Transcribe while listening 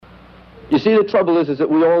You see, the trouble is that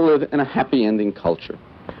we all live in a happy ending culture.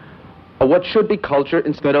 A what should be culture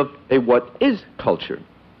instead of a what is culture.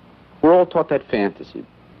 We're all taught that fantasy.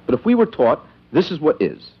 But if we were taught this is what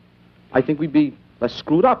is, I think we'd be less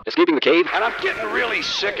screwed up. Escaping the cave. And I'm getting really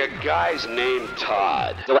sick of guys named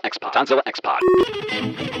Todd. Zilla X-Pod. Tonzilla X-Pod.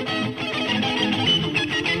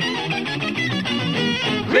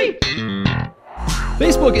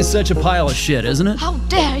 Facebook is such a pile of shit, isn't it? How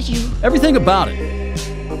dare you? Everything about it.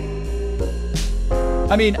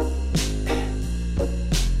 I mean,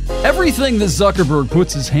 everything that Zuckerberg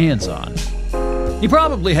puts his hands on, he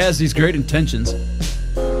probably has these great intentions,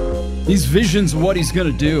 these visions of what he's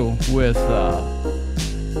going to do with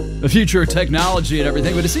the future of technology and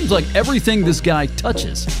everything, but it seems like everything this guy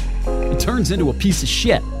touches, it turns into a piece of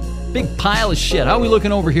shit. Big pile of shit. How are we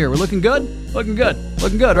looking over here? We're looking good? Looking good.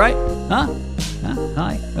 Looking good, right? Huh?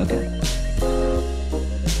 Hi. Okay.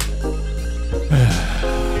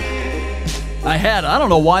 I don't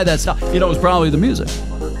know why that's how, it was probably the music.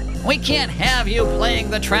 We can't have you playing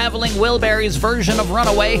the Traveling Wilburys version of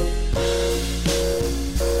Runaway.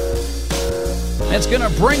 It's gonna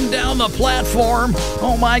bring down the platform.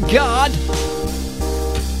 Oh my God.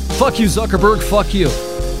 Fuck you, Zuckerberg. Fuck you.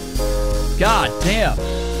 God damn.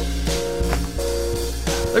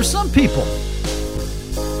 There's some people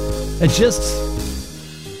that just...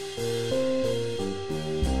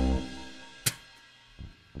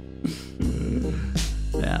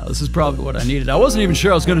 Yeah, this is probably what I needed. I wasn't even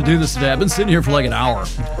sure I was going to do this today. I've been sitting here for like an hour.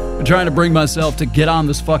 I'm trying to bring myself to get on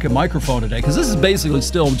this fucking microphone today, because this is basically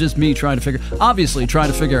still just me trying to figure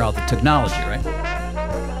out the technology, right?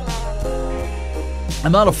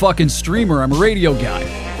 I'm not a fucking streamer. I'm a radio guy.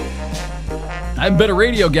 I haven't been a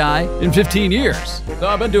radio guy in 15 years. So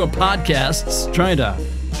I've been doing podcasts, trying to,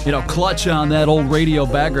 clutch on that old radio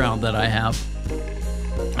background that I have.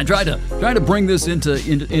 I try to bring this into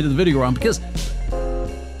the video realm because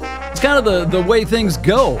it's kind of the way things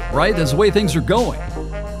go, right? That's the way things are going.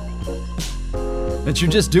 That you're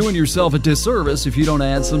just doing yourself a disservice if you don't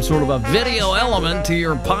add some sort of a video element to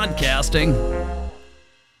your podcasting.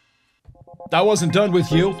 I wasn't done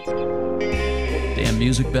with you. Damn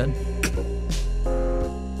music bed.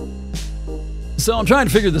 So I'm trying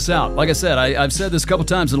to figure this out. Like I said, I've said this a couple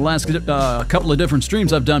times in the last couple of different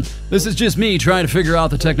streams I've done. This is just me trying to figure out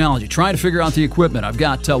the technology, trying to figure out the equipment. I've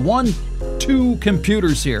got 2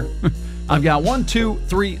 computers here. I've got 1, 2,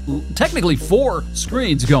 3, technically 4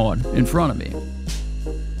 screens going in front of me.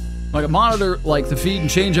 I can monitor the feed and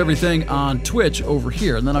change everything on Twitch over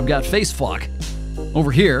here. And then I've got FaceFlock over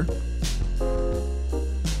here.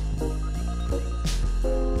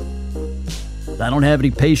 I don't have any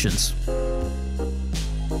patience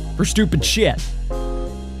for stupid shit.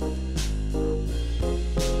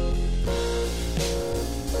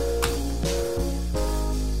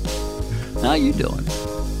 How you doing?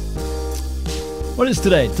 What is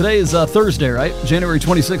today? Today is Thursday, right? January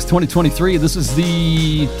 26th, 2023. This is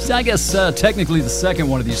technically the second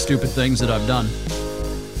one of these stupid things that I've done.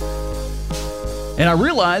 And I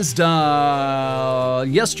realized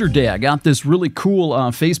yesterday I got this really cool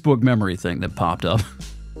Facebook memory thing that popped up.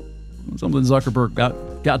 Something Zuckerberg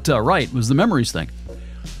got right was the memories thing.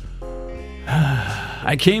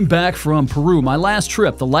 I came back from Peru, my last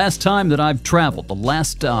trip, the last time that I've traveled, the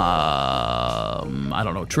last,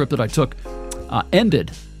 trip that I took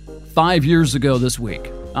ended 5 years ago this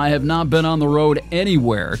week. I have not been on the road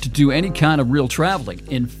anywhere to do any kind of real traveling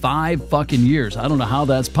in 5 fucking years. I don't know how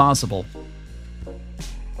that's possible.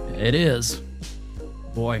 It is.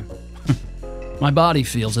 Boy, my body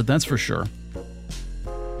feels it, that's for sure.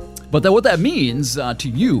 But what that means to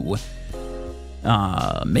you,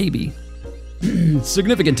 maybe,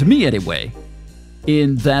 significant to me anyway,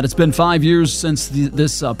 in that it's been 5 years since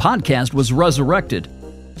this podcast was resurrected.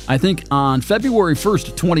 I think on February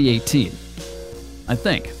 1st, 2018. I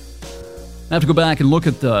think. I have to go back and look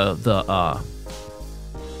at the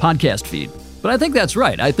podcast feed. But I think that's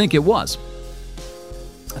right. I think it was.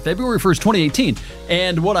 February 1st, 2018.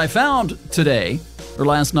 And what I found today, or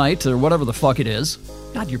last night, or whatever the fuck it is.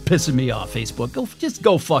 God, you're pissing me off, Facebook.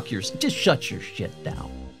 Go fuck yourself. Just shut your shit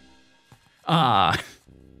down.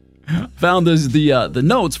 Found the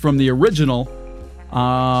notes from the original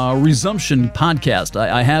Resumption podcast.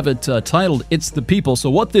 I have it titled It's the People. So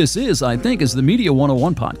what this is, I think, is the Media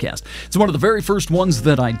 101 podcast. It's one of the very first ones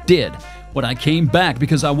that I did when I came back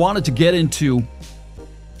because I wanted to get into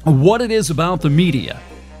what it is about the media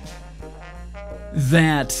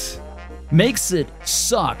that makes it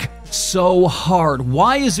suck so hard.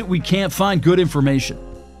 Why is it we can't find good information?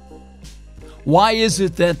 Why is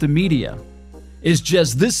it that the media is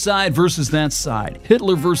just this side versus that side?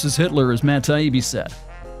 Hitler versus Hitler, as Matt Taibbi said.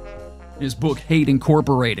 his book, Hate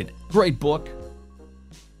Incorporated. Great book.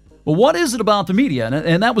 Well, what is it about the media?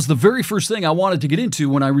 And that was the very first thing I wanted to get into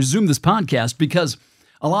when I resumed this podcast, because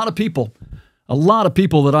a lot of people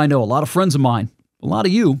that I know, a lot of friends of mine, a lot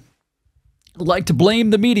of you, like to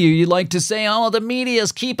blame the media. You like to say, oh, the media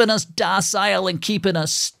is keeping us docile and keeping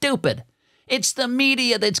us stupid. It's the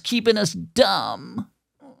media that's keeping us dumb.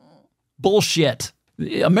 Bullshit.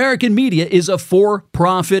 The American media is a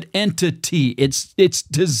for-profit entity. It's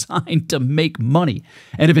designed to make money.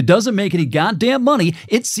 And if it doesn't make any goddamn money,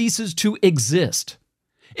 it ceases to exist.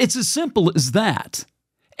 It's as simple as that.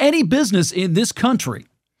 Any business in this country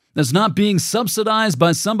that's not being subsidized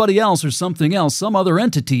by somebody else or something else, some other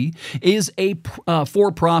entity, is a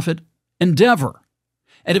for-profit endeavor.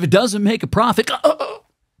 And if it doesn't make a profit,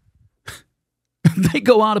 they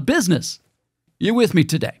go out of business. You with me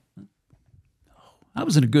today? I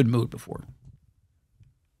was in a good mood before.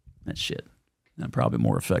 That shit. I'm probably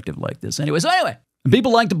more effective like this. Anyway,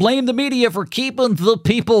 people like to blame the media for keeping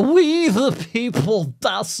we the people,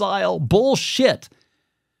 docile. Bullshit.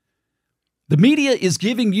 The media is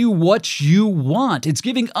giving you what you want. It's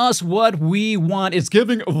giving us what we want. It's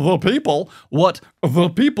giving the people what the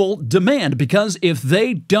people demand. Because if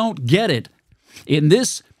they don't get it in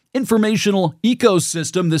this informational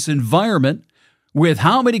ecosystem, this environment, with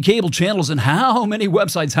how many cable channels and how many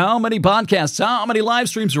websites, how many podcasts, how many live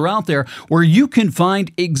streams are out there where you can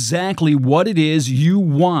find exactly what it is you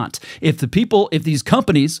want. If these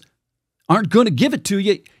companies aren't going to give it to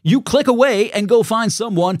you, you click away and go find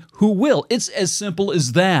someone who will. It's as simple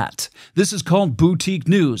as that. This is called boutique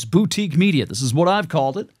news, boutique media. This is what I've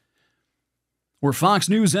called it. Where Fox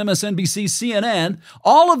News, MSNBC, CNN,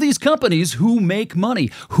 all of these companies who make money,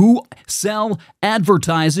 who sell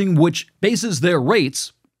advertising, which bases their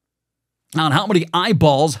rates on how many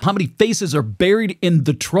eyeballs, how many faces are buried in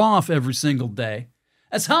the trough every single day.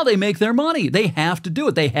 That's how they make their money. They have to do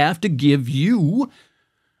it. They have to give you,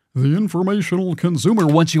 the informational consumer,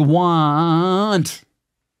 what you want.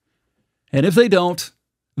 And if they don't,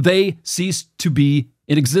 they cease to be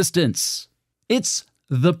in existence. It's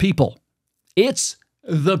the people. It's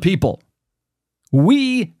the people.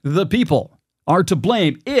 We, the people, are to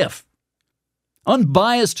blame if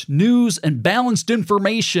unbiased news and balanced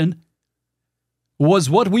information was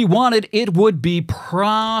what we wanted. It would be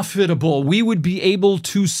profitable. We would be able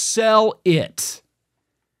to sell it.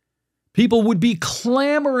 People would be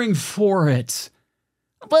clamoring for it.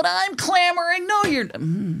 But I'm clamoring. No, you're...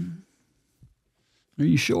 Are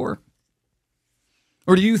you sure?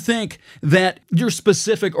 Or do you think that your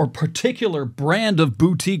specific or particular brand of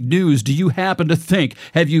boutique news, do you happen to think,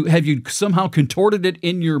 have you somehow contorted it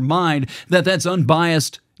in your mind that that's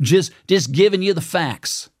unbiased, just giving you the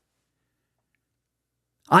facts?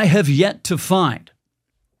 I have yet to find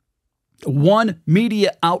one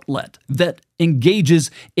media outlet that engages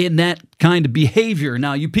in that kind of behavior.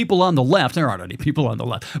 Now, you people on the left, there aren't any people on the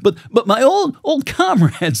left, but my old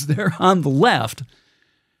comrades there on the left,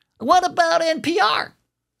 what about NPR?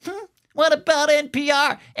 What about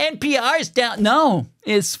NPR? NPR's down. No,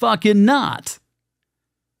 it's fucking not.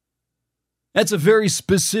 That's a very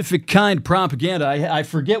specific kind of propaganda. I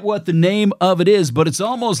forget what the name of it is, but it's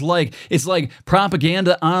almost like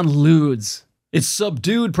propaganda on lewds. It's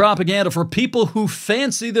subdued propaganda for people who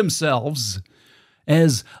fancy themselves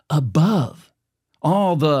as above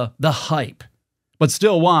all the hype, but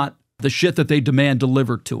still want the shit that they demand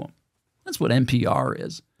delivered to them. That's what NPR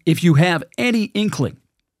is. If you have any inkling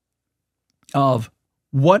of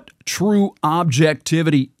what true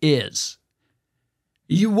objectivity is,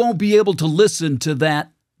 you won't be able to listen to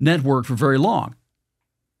that network for very long.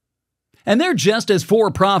 And they're just as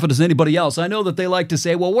for-profit as anybody else. I know that they like to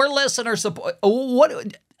say, well, we're listener-supported.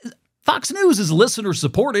 What? Fox News is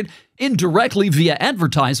listener-supported indirectly via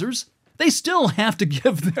advertisers. They still have to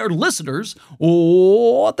give their listeners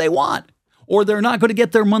what they want, or they're not going to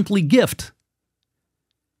get their monthly gift.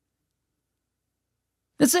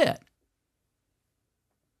 That's it.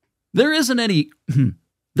 There isn't any,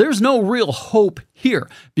 there's no real hope here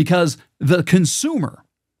because the consumer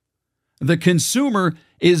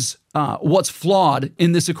is what's flawed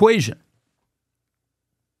in this equation.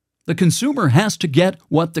 The consumer has to get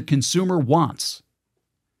what the consumer wants.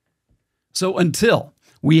 So until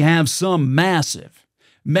we have some massive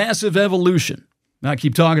evolution, I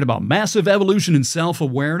keep talking about massive evolution in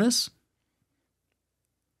self-awareness,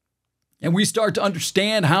 and we start to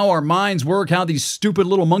understand how our minds work, how these stupid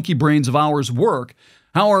little monkey brains of ours work,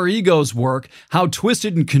 how our egos work, how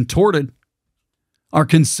twisted and contorted our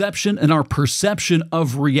conception and our perception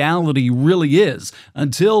of reality really is.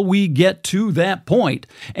 Until we get to that point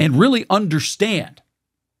and really understand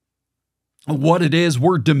what it is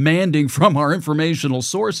we're demanding from our informational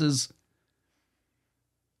sources.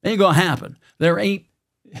 Ain't gonna happen. There ain't.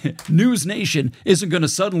 News Nation isn't going to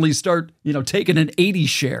suddenly start, taking an 80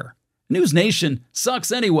 share. News Nation sucks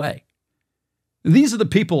anyway. These are the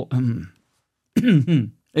people.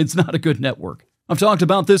 It's not a good network. I've talked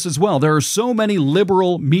about this as well. There are so many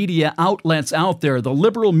liberal media outlets out there. The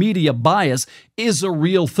liberal media bias is a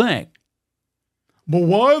real thing. But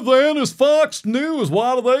why then is Fox News?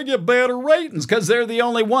 Why do they get better ratings? Because they're the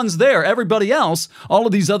only ones there. Everybody else, all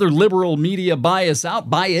of these other liberal media biased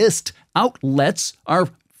outlets are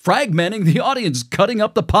fragmenting the audience, cutting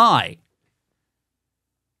up the pie.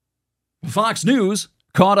 Fox News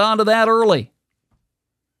caught on to that early.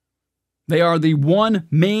 They are the one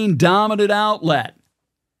main dominant outlet.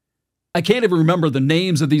 I can't even remember the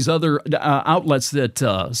names of these other outlets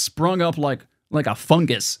that sprung up like a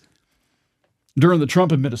fungus during the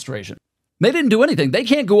Trump administration. They didn't do anything. They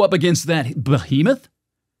can't go up against that behemoth.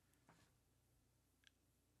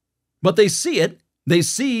 But they see it. They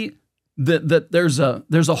see that there's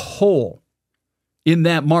a hole in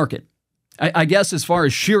that market. I guess as far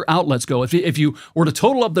as sheer outlets go, if you were to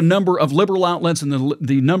total up the number of liberal outlets and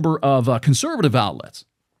the number of conservative outlets,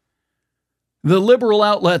 the liberal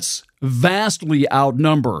outlets vastly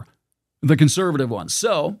outnumber the conservative ones.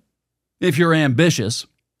 So if you're ambitious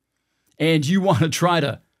and you want to try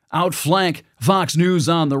to outflank Fox News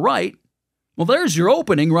on the right, well, there's your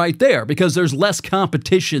opening right there because there's less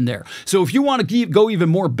competition there. So if you want to go even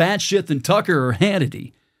more batshit than Tucker or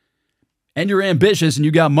Hannity, and you're ambitious and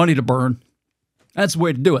you got money to burn, that's the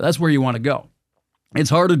way to do it. That's where you want to go. It's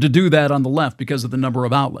harder to do that on the left because of the number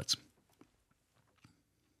of outlets.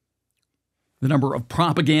 The number of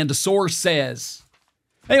propaganda sources.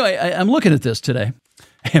 Anyway, I'm looking at this today,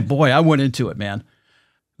 and boy, I went into it, man.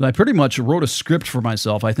 I pretty much wrote a script for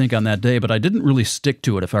myself, I think, on that day, but I didn't really stick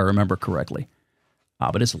to it, if I remember correctly.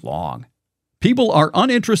 But it's long. People are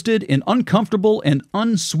uninterested in uncomfortable and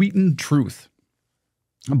unsweetened truth.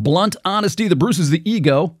 Blunt honesty that bruises the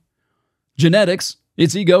ego. Genetics,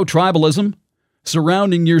 its ego, tribalism.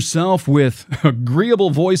 Surrounding yourself with agreeable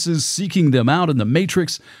voices, seeking them out in the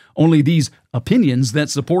matrix. Only these opinions that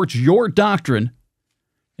support your doctrine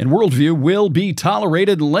and worldview will be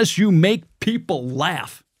tolerated unless you make people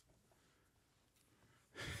laugh.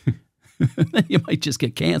 You might just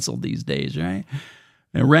get canceled these days, right?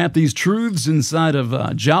 And wrap these truths inside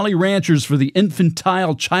of Jolly Ranchers for the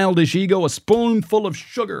infantile, childish ego, a spoonful of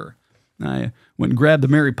sugar. I went and grabbed the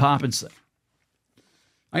Mary Poppins thing.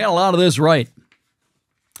 I got a lot of this right.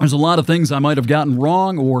 There's a lot of things I might have gotten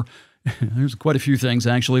wrong, or there's quite a few things,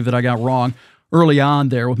 actually, that I got wrong early on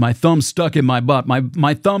there with my thumb stuck in my butt.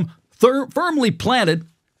 My thumb firmly planted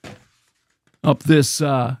up this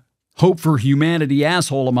hope for humanity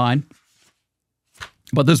asshole of mine.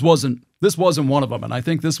 But this wasn't one of them, and I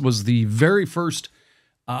think this was the very first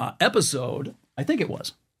episode. I think it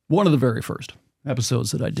was one of the very first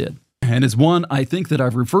episodes that I did, and it's one I think that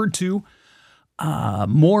I've referred to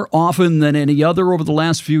more often than any other over the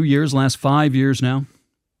last few years, last 5 years now.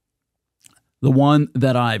 The one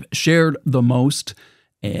that I've shared the most,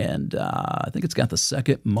 and I think it's got the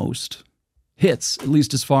second most hits, at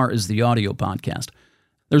least as far as the audio podcast.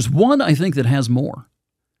 There's one I think that has more.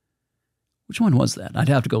 Which one was that? I'd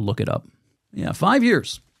have to go look it up. Yeah, 5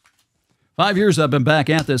 years. 5 years I've been back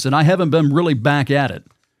at this, and I haven't been really back at it.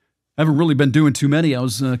 I haven't really been doing too many. I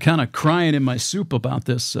was kind of crying in my soup about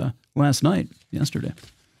this yesterday.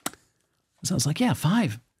 So I was like, yeah,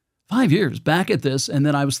 5 years back at this. And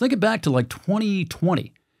then I was thinking back to like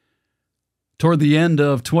 2020, toward the end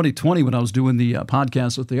of 2020 when I was doing the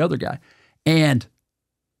podcast with the other guy. And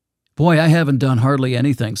boy, I haven't done hardly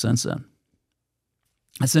anything since then.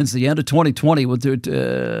 Since the end of 2020, with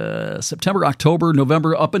September, October,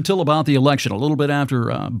 November, up until about the election, a little bit after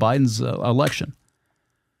Biden's election.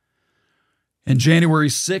 And January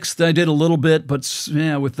 6th, I did a little bit, but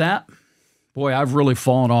yeah, with that, boy, I've really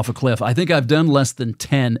fallen off a cliff. I think I've done less than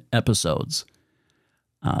 10 episodes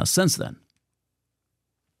since then.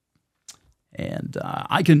 And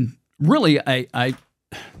I can really, I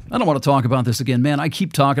don't want to talk about this again, man. I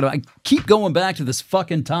keep going back to this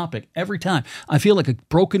fucking topic every time. I feel like a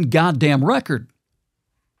broken goddamn record.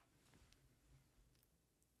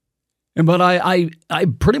 But I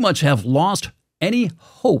pretty much have lost any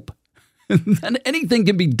hope that anything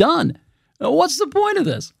can be done. What's the point of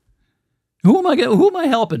this? Who am I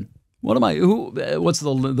helping? What's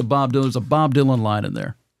the Bob Dylan? There's a Bob Dylan line in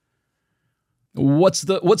there. What's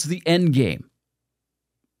the end game?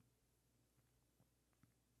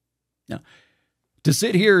 Now, to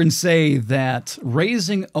sit here and say that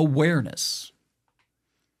raising awareness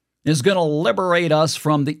is going to liberate us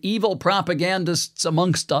from the evil propagandists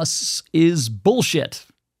amongst us is bullshit.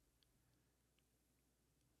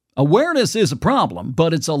 Awareness is a problem,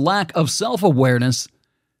 but it's a lack of self-awareness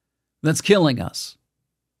that's killing us.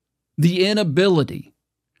 The inability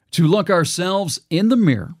to look ourselves in the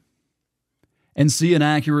mirror and see an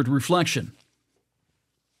accurate reflection.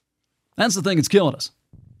 That's the thing that's killing us.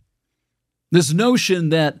 This notion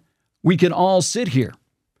that we can all sit here,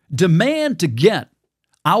 demand to get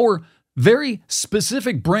our very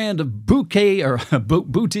specific brand of bouquet or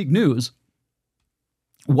boutique news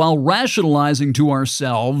while rationalizing to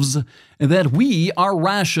ourselves that we are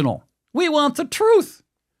rational. We want the truth.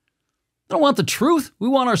 We don't want the truth. We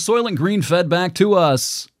want our Soylent Green fed back to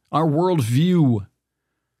us, our worldview,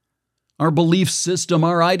 our belief system,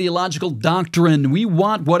 our ideological doctrine. We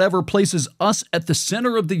want whatever places us at the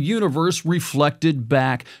center of the universe reflected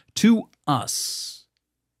back to us.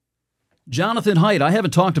 Jonathan Haidt. I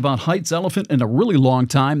haven't talked about Haidt's elephant in a really long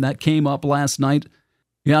time. That came up last night.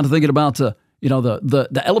 You got to thinking about the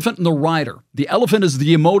elephant and the rider. The elephant is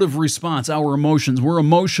the emotive response, our emotions. We're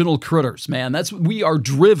emotional critters, man. We are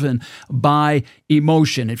driven by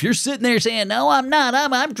emotion. If you're sitting there saying, no, I'm not,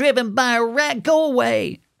 I'm driven by a rat, go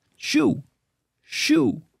away. Shoo.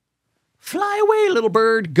 Fly away, little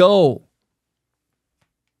bird, go.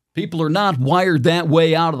 People are not wired that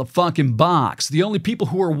way out of the fucking box. The only people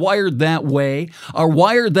who are wired that way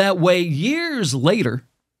years later.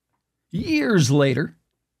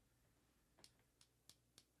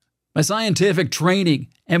 My scientific training,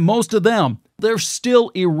 and most of them, they're still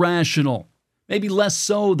irrational. Maybe less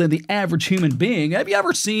so than the average human being. Have you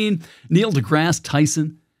ever seen Neil deGrasse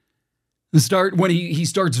Tyson? When he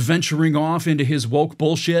starts venturing off into his woke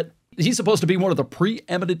bullshit, he's supposed to be one of the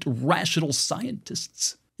preeminent rational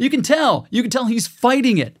scientists. You can tell he's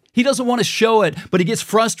fighting it. He doesn't want to show it, but he gets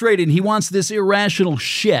frustrated and he wants this irrational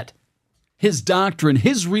shit. His doctrine,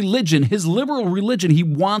 his religion, his liberal religion, he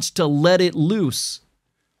wants to let it loose.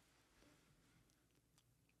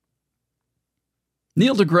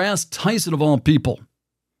 Neil deGrasse Tyson, of all people.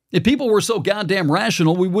 If people were so goddamn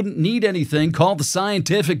rational, we wouldn't need anything called the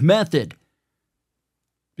scientific method.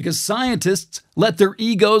 Because scientists let their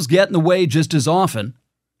egos get in the way just as often,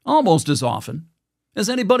 almost as often, as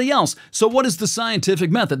anybody else. So what is the scientific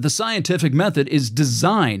method? The scientific method is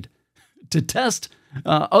designed to test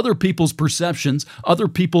other people's perceptions, other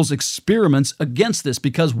people's experiments against this.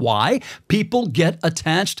 Because why? People get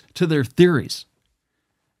attached to their theories.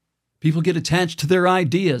 People get attached to their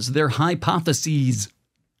ideas, their hypotheses.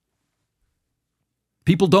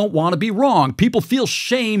 People don't want to be wrong. People feel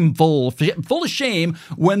full of shame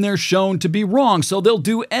when they're shown to be wrong. So they'll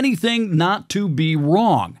do anything not to be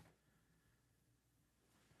wrong.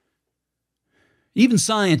 Even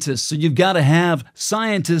scientists, so you've got to have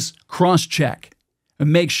scientists cross-check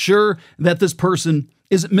and make sure that this person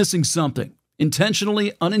isn't missing something,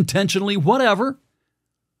 intentionally, unintentionally, whatever,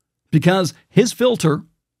 because his filter,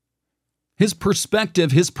 his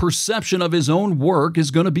perspective, his perception of his own work is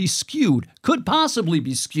going to be skewed, could possibly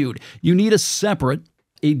be skewed. You need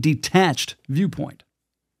a detached viewpoint.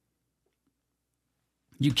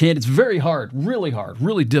 You can't, it's very hard,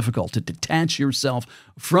 really difficult to detach yourself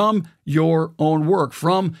from your own work,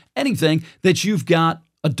 from anything that you've got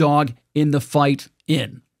a dog in the fight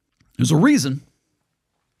in. There's a reason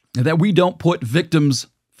that we don't put victims'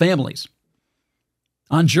 families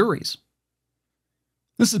on juries.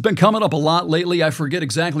 This has been coming up a lot lately. I forget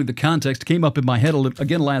exactly the context. It came up in my head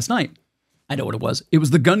again last night. I know what it was. It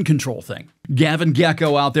was the gun control thing. Gavin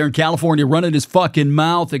Gecko out there in California running his fucking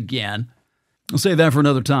mouth again. I'll save that for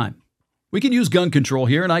another time. We can use gun control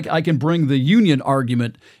here, and I can bring the union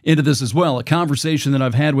argument into this as well, a conversation that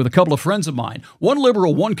I've had with a couple of friends of mine. One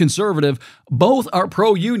liberal, one conservative. Both are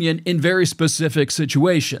pro-union in very specific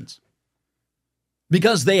situations,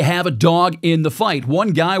 because they have a dog in the fight.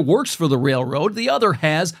 One guy works for the railroad. The other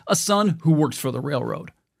has a son who works for the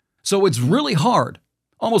railroad. So it's really hard,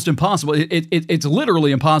 almost impossible. It's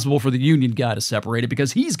literally impossible for the union guy to separate it,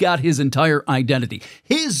 because he's got his entire identity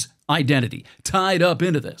tied up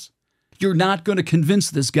into this. You're not going to convince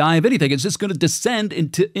this guy of anything. It's just going to descend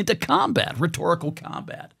into combat, rhetorical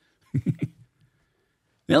combat.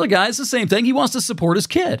 The other guy is the same thing. He wants to support his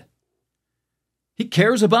kid. He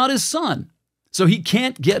cares about his son. So he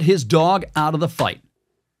can't get his dog out of the fight.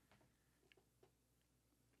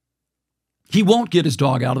 He won't get his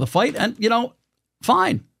dog out of the fight, and,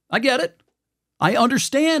 fine. I get it. I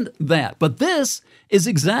understand that. But this is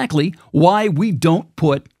exactly why we don't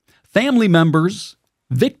put family members,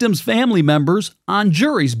 victims' family members, on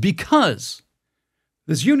juries, because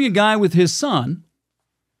this union guy with his son,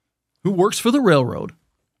 who works for the railroad,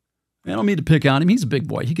 I don't mean to pick on him. He's a big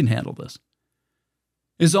boy. He can handle this.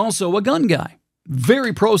 Is also a gun guy.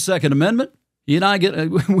 Very pro Second Amendment. He and I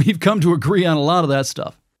we've come to agree on a lot of that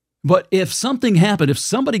stuff. But if something happened, if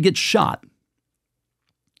somebody gets shot,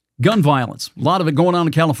 gun violence, a lot of it going on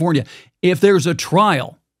in California, if there's a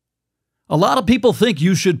trial, a lot of people think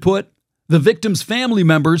you should put the victim's family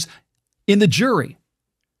members in the jury.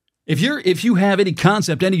 If you have any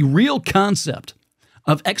concept, any real concept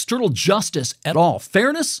of external justice at all,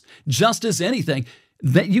 fairness, justice, anything,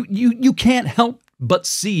 that you can't help but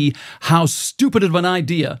see how stupid of an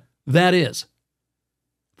idea that is.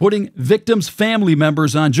 Putting victims' family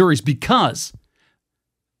members on juries, because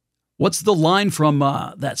what's the line from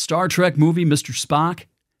that Star Trek movie, Mr. Spock?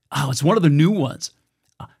 Oh, it's one of the new ones.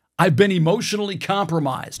 I've been emotionally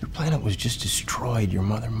compromised. Your planet was just destroyed, your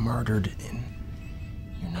mother murdered, and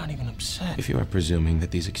you're not even upset. If you are presuming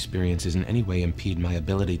that these experiences in any way impede my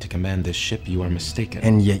ability to command this ship, you are mistaken.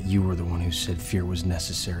 And yet you were the one who said fear was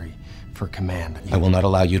necessary for command. I will not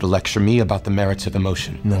allow you to lecture me about the merits of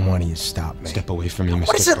emotion. Then why don't you stop me? Step away from me, Mr.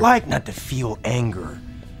 What is it like not to feel anger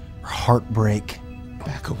or heartbreak?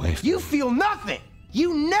 Back away. You feel nothing!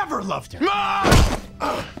 You never loved her!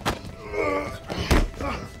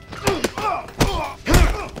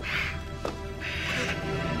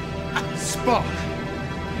 Spock!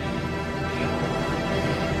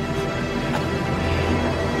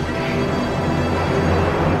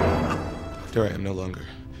 Doctor, I am no longer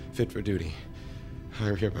fit for duty. I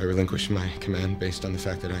hereby relinquish my command based on the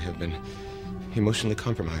fact that I have been emotionally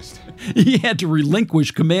compromised. He had to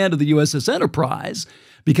relinquish command of the USS Enterprise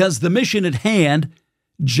because the mission at hand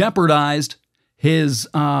jeopardized his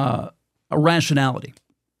rationality,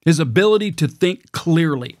 his ability to think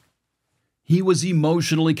clearly. He was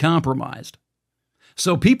emotionally compromised.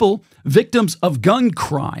 So people, victims of gun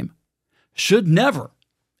crime, should never,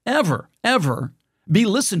 ever, ever be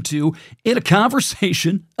listened to in a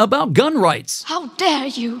conversation about gun rights. How dare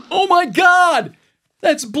you? Oh my God!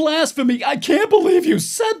 That's blasphemy. I can't believe you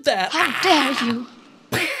said that. How dare you?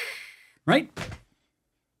 Right?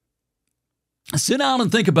 Sit down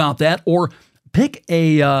and think about that, or pick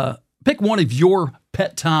one of your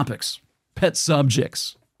pet topics, pet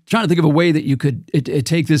subjects. Trying to think of a way that you could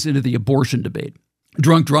take this into the abortion debate.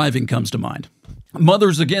 Drunk driving comes to mind.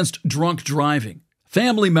 Mothers against drunk driving.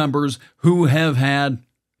 Family members who have had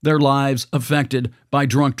their lives affected by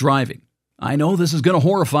drunk driving. I know this is going to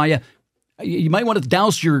horrify you. You might want to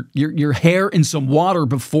douse your hair in some water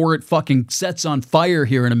before it fucking sets on fire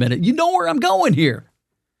here in a minute. You know where I'm going here.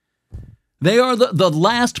 They are the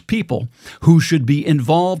last people who should be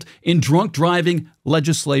involved in drunk driving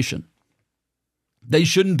legislation. They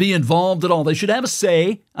shouldn't be involved at all. They should have a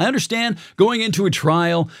say. I understand going into a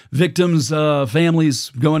trial, victims'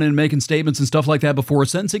 families going in and making statements and stuff like that before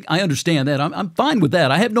sentencing. I understand that. I'm fine with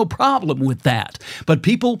that. I have no problem with that. But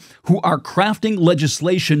people who are crafting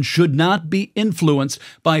legislation should not be influenced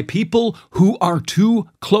by people who are too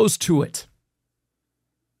close to it.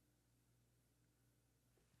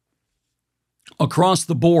 Across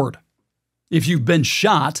the board, if you've been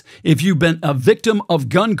shot, if you've been a victim of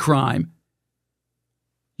gun crime,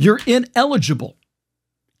 you're ineligible.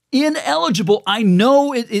 Ineligible. I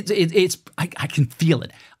know it's I can feel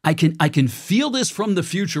it. I can feel this from the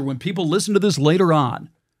future when people listen to this later on.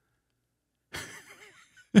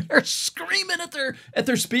 They're screaming at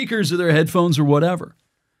their speakers or their headphones or whatever.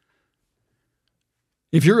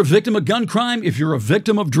 If you're a victim of gun crime, if you're a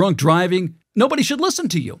victim of drunk driving, nobody should listen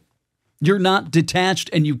to you. You're not detached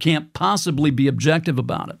and you can't possibly be objective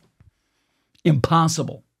about it.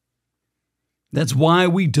 Impossible. That's why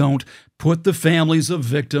we don't put the families of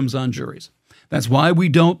victims on juries. That's why we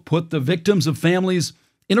don't put the victims of families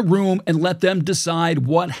in a room and let them decide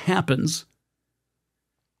what happens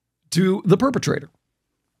to the perpetrator.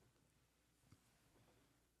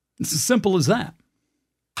 It's as simple as that.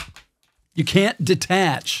 You can't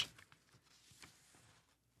detach.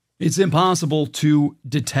 It's impossible to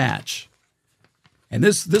detach. And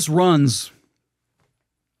this runs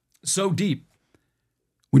so deep.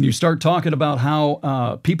 When you start talking about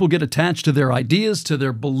how people get attached to their ideas, to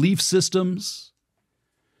their belief systems,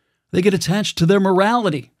 they get attached to their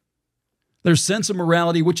morality, their sense of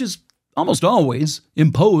morality, which is almost always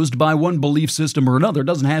imposed by one belief system or another. It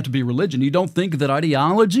doesn't have to be religion. You don't think that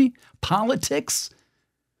ideology, politics,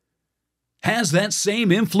 has that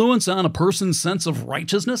same influence on a person's sense of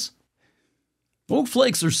righteousness? Oak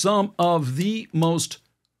Flakes are some of the most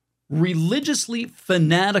religiously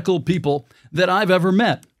fanatical people that I've ever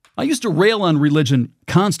met. I used to rail on religion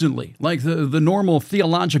constantly, like the normal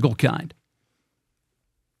theological kind.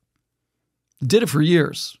 Did it for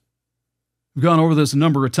years. We've gone over this a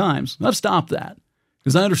number of times. I've stopped that.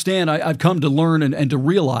 Because I understand, I've come to learn and to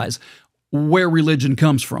realize where religion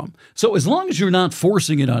comes from. So as long as you're not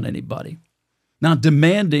forcing it on anybody, not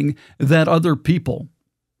demanding that other people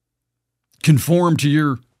conform to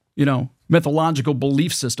your, mythological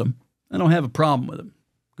belief system, I don't have a problem with it.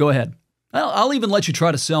 Go ahead. I'll even let you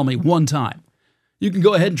try to sell me one time. You can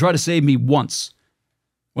go ahead and try to save me once.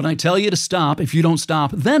 When I tell you to stop, if you don't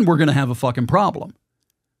stop, then we're going to have a fucking problem.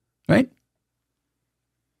 Right?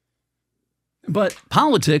 But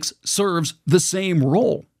politics serves the same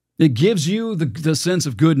role. It gives you the sense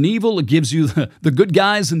of good and evil. It gives you the good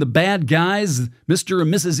guys and the bad guys, Mr.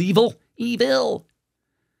 and Mrs. Evil. Evil.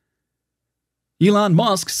 Elon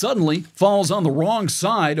Musk suddenly falls on the wrong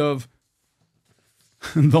side of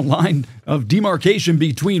the line of demarcation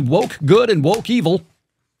between woke good and woke evil.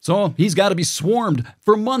 So he's got to be swarmed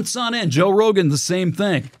for months on end. Joe Rogan, the same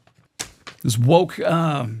thing. This woke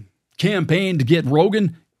campaign to get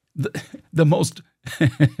Rogan, the most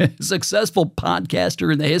successful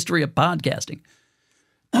podcaster in the history of podcasting.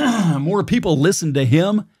 More people listen to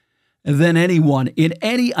him than anyone in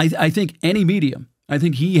any, I think, any medium. I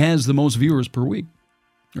think he has the most viewers per week,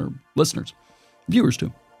 or listeners, viewers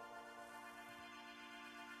too.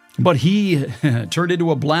 But he turned into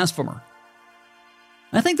a blasphemer.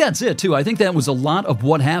 I think that's it too. I think that was a lot of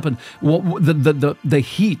what happened. The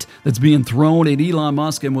heat that's being thrown at Elon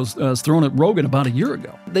Musk and was thrown at Rogan about a year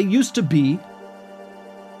ago. They used to be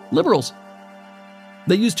liberals.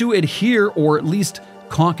 They used to adhere or at least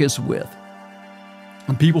caucus with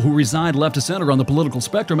people who reside left to center on the political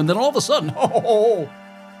spectrum. And then all of a sudden,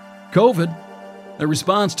 COVID, a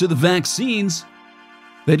response to the vaccines,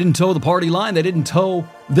 they didn't toe the party line. They didn't toe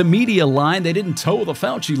the media line. They didn't toe the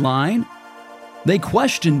Fauci line. They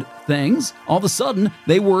questioned things. All of a sudden,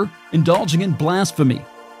 they were indulging in blasphemy.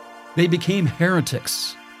 They became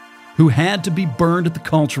heretics who had to be burned at the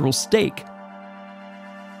cultural stake.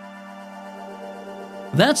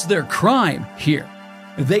 That's their crime here.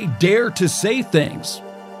 They dare to say things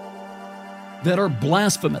that are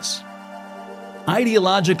blasphemous,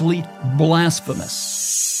 ideologically blasphemous.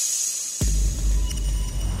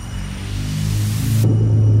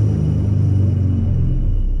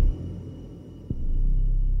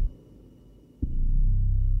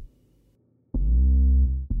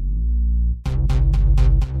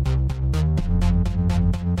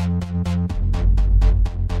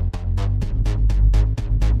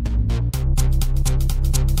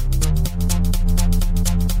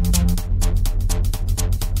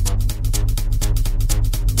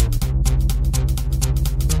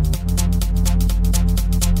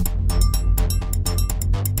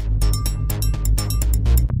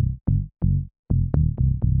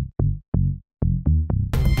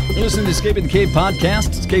 Listen to the Escaping the Cave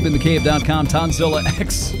podcast, escapingthecave.com, Tonzilla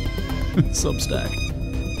X, Substack.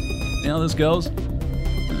 You know how this goes?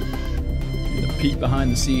 Get a peek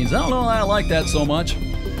behind the scenes. I don't know, I like that so much.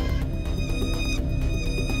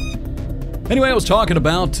 Anyway, I was talking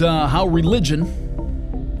about how religion,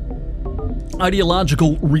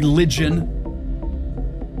 ideological religion,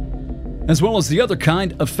 as well as the other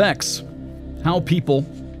kind, affects how people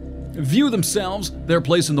view themselves, their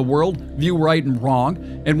place in the world, view right and wrong.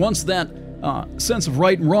 And once that sense of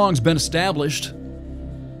right and wrong's been established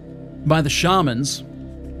by the shamans,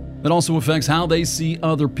 that also affects how they see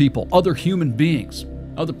other people, other human beings,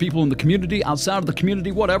 other people in the community, outside of the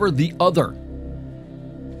community, whatever, the other.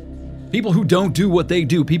 People who don't do what they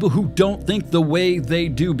do, people who don't think the way they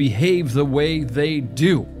do, behave the way they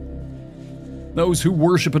do. Those who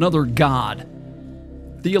worship another god,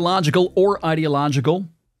 theological or ideological.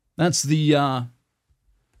 That's the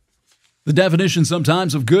definition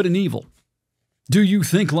sometimes of good and evil. Do you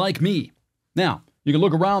think like me? Now, you can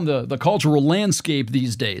look around the cultural landscape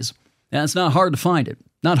these days, and it's not hard to find it.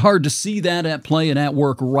 Not hard to see that at play and at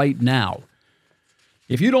work right now.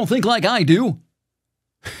 If you don't think like I do,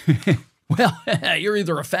 well, you're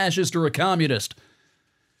either a fascist or a communist.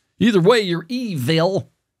 Either way, you're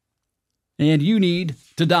evil, and you need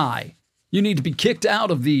to die. You need to be kicked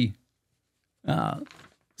out of the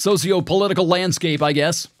socio-political landscape, I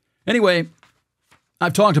guess. Anyway,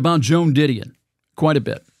 I've talked about Joan Didion quite a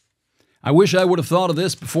bit. I wish I would have thought of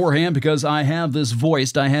this beforehand because I have this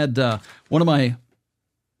voiced. I had one of my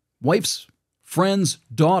wife's friend's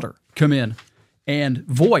daughter come in and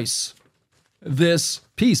voice this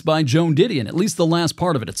piece by Joan Didion, at least the last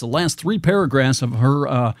part of it. It's the last 3 paragraphs of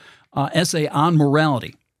her essay on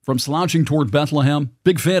morality. From Slouching Toward Bethlehem.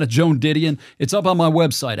 Big fan of Joan Didion. It's up on my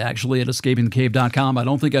website, actually, at escapingthecave.com. I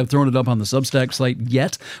don't think I've thrown it up on the Substack site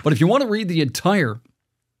yet. But if you want to read the entire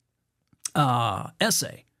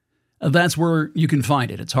essay that's where you can find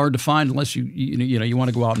it. It's hard to find unless you want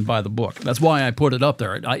to go out and buy the book. That's why I put it up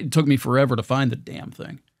there. It took me forever to find the damn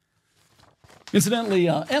thing. Incidentally,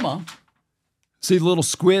 Emma, see the little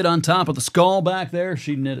squid on top of the skull back there?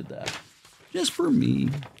 She knitted that just for me.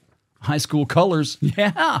 High school colors.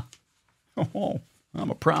 Yeah. Oh, I'm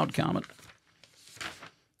a proud comet.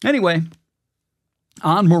 Anyway,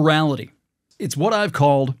 on morality. It's what I've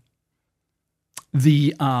called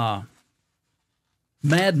the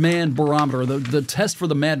madman barometer, the test for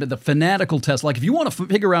the madman, the fanatical test. Like if you want to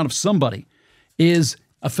figure out if somebody is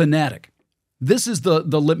a fanatic, this is the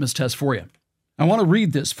litmus test for you. I want to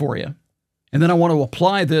read this for you, and then I want to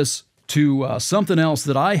apply this to something else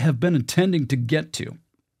that I have been intending to get to.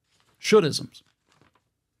 Should-isms.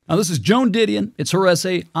 Now, this is Joan Didion. It's her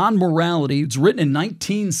essay on morality. It's written in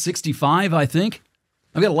 1965, I think.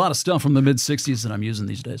 I've got a lot of stuff from the mid-'60s that I'm using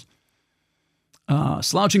these days.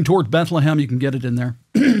 Slouching Toward Bethlehem, you can get it in there.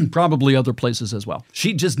 Probably other places as well.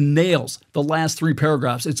 She just nails the last 3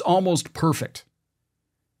 paragraphs. It's almost perfect.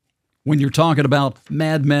 When you're talking about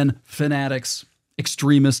madmen, fanatics,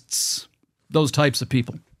 extremists, those types of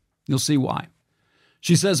people. You'll see why.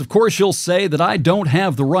 She says, of course, you'll say that I don't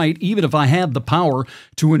have the right, even if I had the power,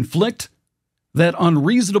 to inflict that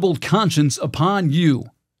unreasonable conscience upon you.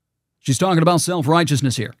 She's talking about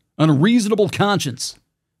self-righteousness here. Unreasonable conscience.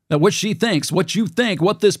 That what she thinks, what you think,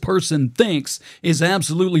 what this person thinks is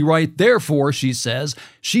absolutely right. Therefore, she says,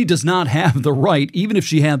 she does not have the right, even if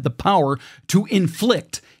she had the power, to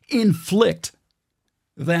inflict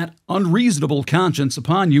that unreasonable conscience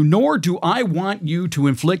upon you, nor do I want you to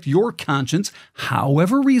inflict your conscience,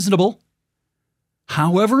 however reasonable,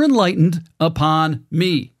 however enlightened, upon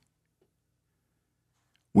me.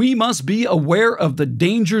 We must be aware of the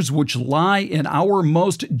dangers which lie in our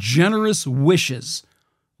most generous wishes.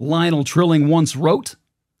 Lionel Trilling once wrote,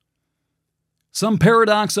 some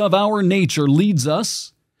paradox of our nature leads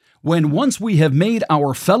us, when once we have made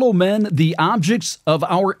our fellow men the objects of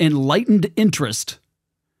our enlightened interest,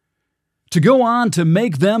 to go on to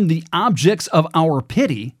make them the objects of our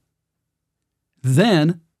pity,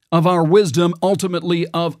 then of our wisdom, ultimately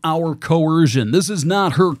of our coercion. This is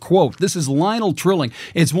not her quote. This is Lionel Trilling.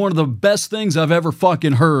 It's one of the best things I've ever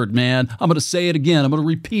fucking heard, man. I'm going to say it again. I'm going to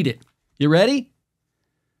repeat it. You ready?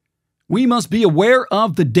 We must be aware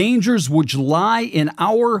of the dangers which lie in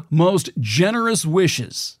our most generous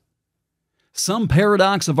wishes. Some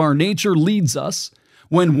paradox of our nature leads us,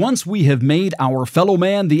 when once we have made our fellow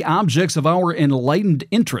man the objects of our enlightened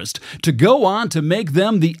interest, to go on to make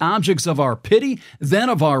them the objects of our pity, then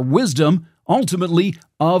of our wisdom, ultimately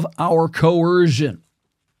of our coercion.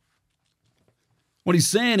 What he's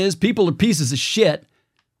saying is people are pieces of shit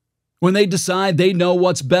when they decide they know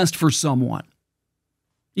what's best for someone.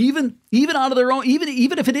 Even out of their own,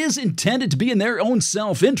 even if it is intended to be in their own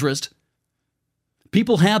self-interest,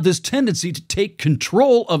 people have this tendency to take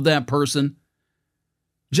control of that person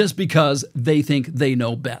just because they think they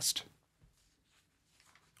know best.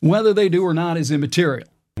 Whether they do or not is immaterial.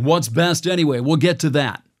 What's best anyway? We'll get to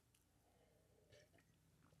that.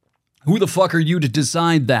 Who the fuck are you to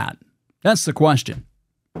decide that? That's the question.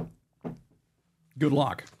 Good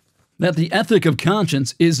luck. That the ethic of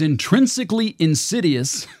conscience is intrinsically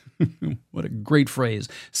insidious, what a great phrase,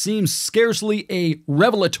 seems scarcely a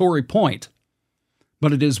revelatory point.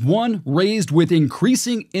 But it is one raised with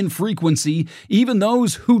increasing infrequency. Even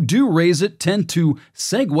those who do raise it tend to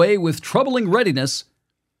segue with troubling readiness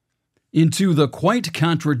into the quite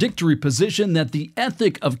contradictory position that the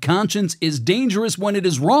ethic of conscience is dangerous when it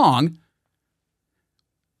is wrong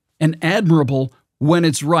and admirable when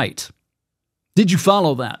it's right. Did you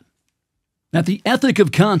follow that? That the ethic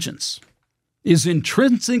of conscience is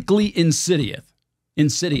intrinsically insidious.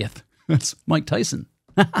 Insidious. That's Mike Tyson.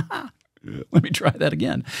 Let me try that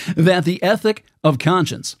again. That the ethic of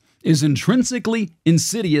conscience is intrinsically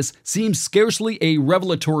insidious seems scarcely a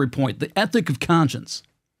revelatory point. The ethic of conscience.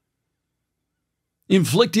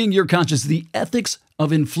 Inflicting your conscience, the ethics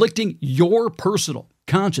of inflicting your personal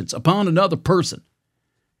conscience upon another person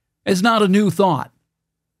is not a new thought.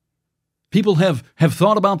 People have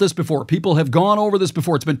thought about this before. People have gone over this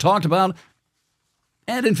before. It's been talked about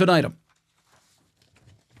ad infinitum.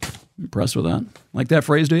 Impressed with that? Like that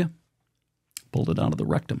phrase, do you? Pulled it out of the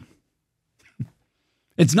rectum.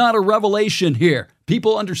 It's not a revelation here.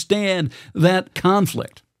 People understand that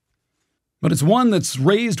conflict. But it's one that's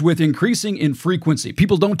raised with increasing infrequency.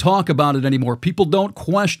 People don't talk about it anymore. People don't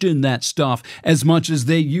question that stuff as much as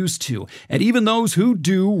they used to. And even those who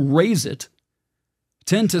do raise it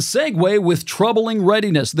tend to segue with troubling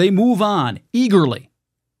readiness. They move on eagerly.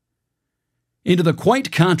 into the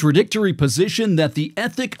quite contradictory position that the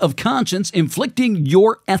ethic of conscience inflicting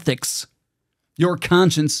your ethics, your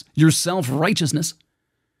conscience, your self-righteousness,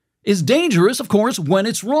 is dangerous, of course, when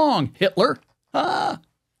it's wrong, Hitler.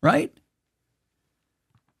 Right?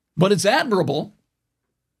 But it's admirable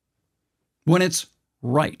when it's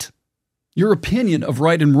right. Your opinion of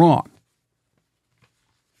right and wrong.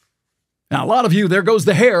 Now, a lot of you, there goes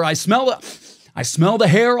the hair. I smell the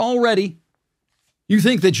hair already. You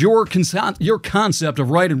think that your concept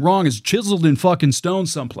of right and wrong is chiseled in fucking stone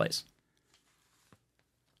someplace.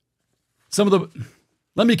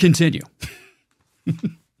 Let me continue.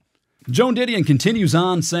 Joan Didion continues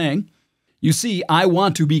on saying, "You see, I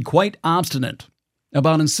want to be quite obstinate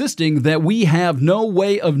about insisting that we have no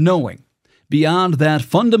way of knowing beyond that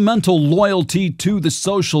fundamental loyalty to the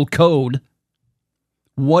social code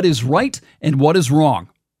what is right and what is wrong,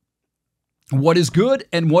 what is good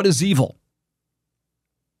and what is evil."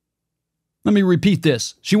 Let me repeat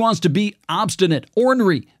this. She wants to be obstinate,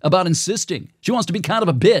 ornery about insisting. She wants to be kind of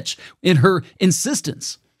a bitch in her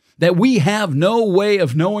insistence that we have no way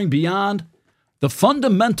of knowing beyond the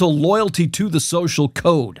fundamental loyalty to the social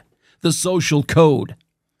code,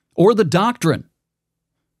 or the doctrine,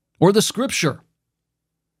 or the scripture.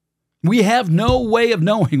 We have no way of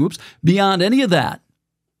knowing, beyond any of that,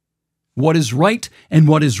 what is right and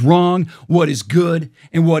what is wrong, what is good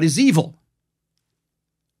and what is evil.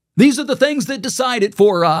 These are the things that decide it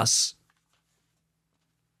for us.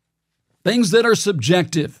 Things that are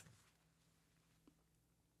subjective.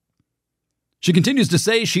 She continues to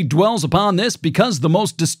say she dwells upon this because the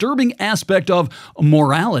most disturbing aspect of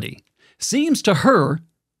morality seems to her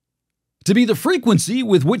to be the frequency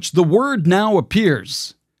with which the word now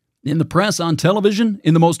appears in the press, on television,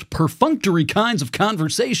 in the most perfunctory kinds of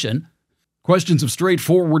conversation, questions of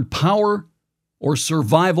straightforward power or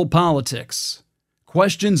survival politics,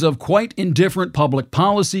 questions of quite indifferent public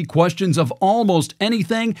policy, questions of almost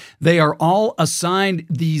anything. They are all assigned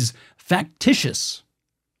these factitious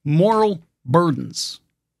moral burdens.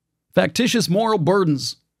 Factitious moral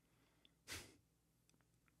burdens.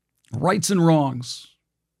 Rights and wrongs.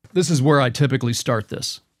 This is where I typically start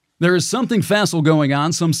this. There is something facile going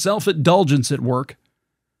on, some self-indulgence at work.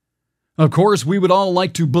 Of course, we would all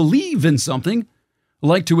like to believe in something,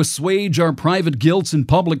 like to assuage our private guilts in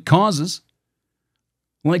public causes,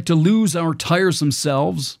 like to lose our tiresome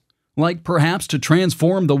selves, like perhaps to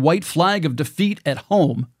transform the white flag of defeat at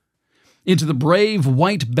home into the brave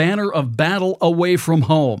white banner of battle away from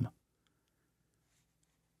home.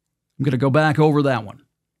 I'm going to go back over that one.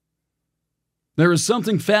 There is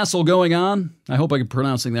something facile going on. I hope I'm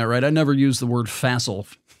pronouncing that right. I never use the word facile.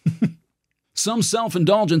 Some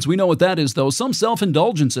self-indulgence, we know what that is, though. Some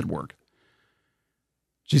self-indulgence at work.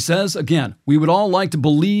 She says, again, we would all like to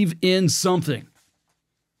believe in something,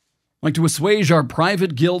 like to assuage our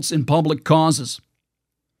private guilts in public causes,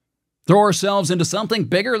 throw ourselves into something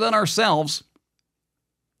bigger than ourselves,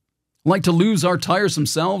 like to lose our tiresome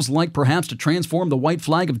selves, like perhaps to transform the white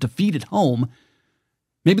flag of defeat at home,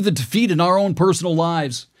 maybe the defeat in our own personal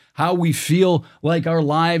lives, how we feel like our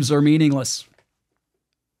lives are meaningless.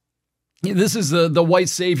 This is the white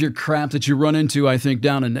savior crap that you run into, I think,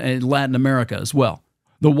 down in Latin America as well.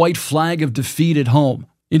 The white flag of defeat at home,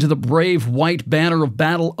 into the brave white banner of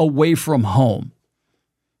battle away from home.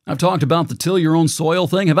 I've talked about the till your own soil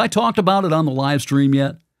thing. Have I talked about it on the live stream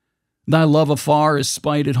yet? Thy love afar is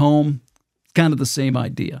spite at home. It's kind of the same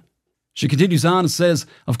idea. She continues on and says,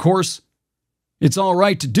 of course, it's all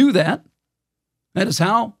right to do that. That is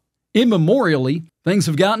how, immemorially, things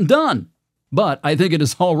have gotten done. But I think it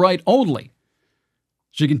is all right only.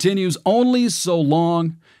 She continues, only so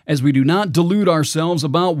long as we do not delude ourselves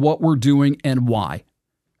about what we're doing and why.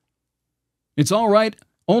 It's all right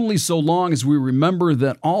only so long as we remember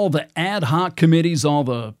that all the ad hoc committees, all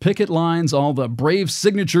the picket lines, all the brave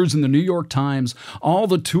signatures in the New York Times, all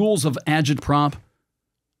the tools of agitprop.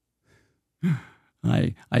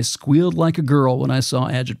 I squealed like a girl when I saw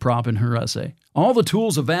agitprop in her essay. All the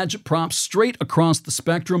tools of agitprop straight across the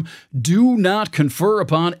spectrum do not confer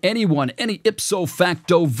upon anyone any ipso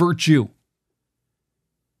facto virtue.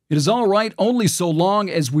 It is all right only so long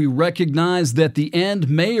as we recognize that the end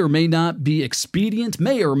may or may not be expedient,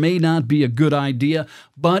 may or may not be a good idea,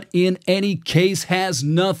 but in any case has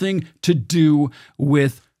nothing to do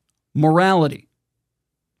with morality.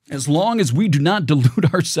 As long as we do not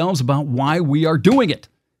delude ourselves about why we are doing it.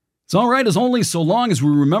 It's all right as only so long as we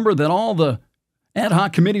remember that all the ad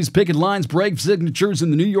hoc committees, picket lines, brave signatures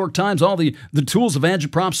in the New York Times, all the tools of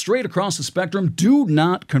agitprop straight across the spectrum do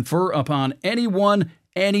not confer upon anyone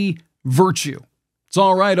any virtue. It's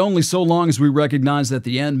all right only so long as we recognize that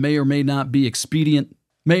the end may or may not be expedient,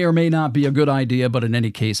 may or may not be a good idea, but in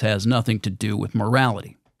any case has nothing to do with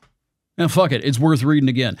morality. Now, fuck it, it's worth reading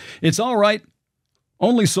again. It's all right,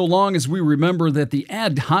 only so long as we remember that the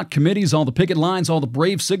ad hoc committees, all the picket lines, all the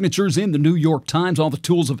brave signatures in the New York Times, all the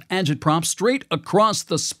tools of agitprop straight across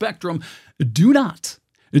the spectrum do not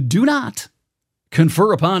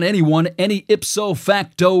confer upon anyone any ipso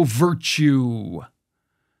facto virtue.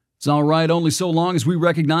 It's all right only so long as we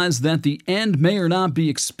recognize that the end may or not be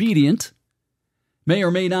expedient, may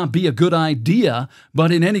or may not be a good idea,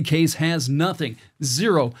 but in any case has nothing,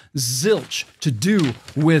 zero, zilch to do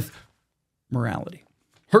with morality.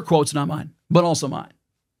 Her quote's not mine, but also mine.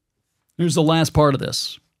 Here's the last part of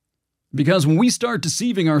this. Because when we start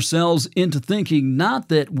deceiving ourselves into thinking not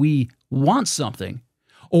that we want something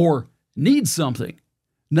or need something,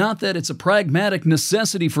 not that it's a pragmatic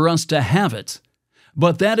necessity for us to have it,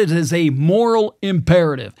 but that it is a moral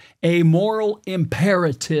imperative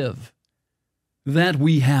that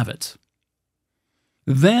we have it.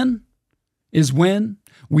 Then is when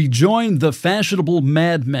we join the fashionable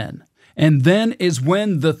madmen, and then is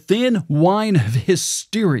when the thin whine of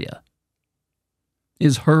hysteria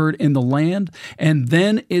is heard in the land, and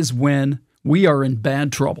then is when we are in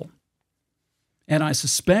bad trouble. And I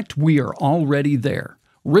suspect we are already there.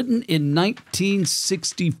 Written in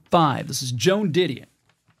 1965. This is Joan Didion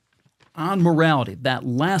on morality. That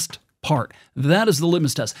last part. That is the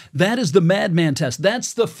litmus test. That is the madman test.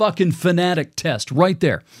 That's the fucking fanatic test right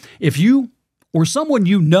there. If you or someone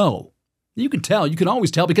you know, you can tell. You can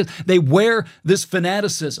always tell because they wear this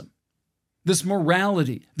fanaticism, this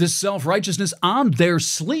morality, this self-righteousness on their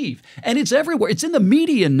sleeve. And it's everywhere. It's in the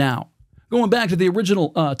media now. Going back to the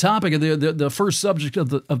original topic of the first subject of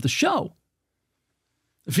the show.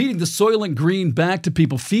 Feeding the Soylent Green back to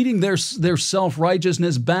people, feeding their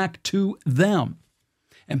self-righteousness back to them.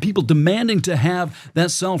 And people demanding to have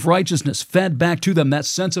that self-righteousness fed back to them, that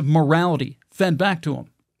sense of morality fed back to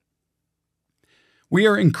them. We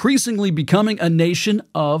are increasingly becoming a nation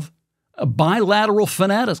of bilateral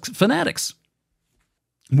fanatics.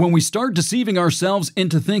 When we start deceiving ourselves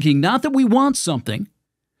into thinking not that we want something,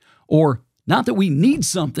 or not that we need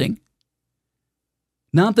something,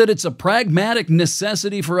 not that it's a pragmatic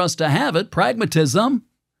necessity for us to have it, pragmatism,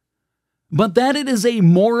 but that it is a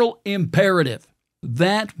moral imperative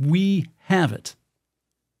that we have it.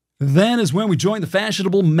 Then is when we join the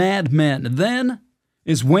fashionable madmen. Then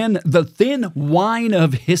is when the thin whine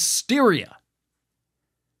of hysteria.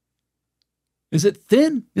 Is it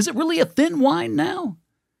thin? Is it really a thin whine now?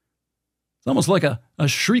 It's almost like a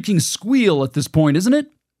shrieking squeal at this point, isn't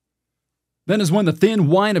it? Then is when the thin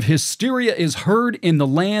whine of hysteria is heard in the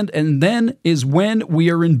land, and then is when we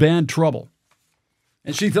are in bad trouble.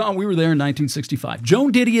 And she thought we were there in 1965.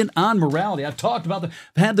 Joan Didion on morality. I've talked about I've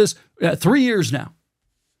had this 3 years now.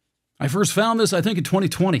 I first found this, I think, in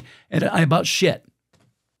 2020, and about shit.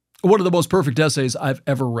 One of the most perfect essays I've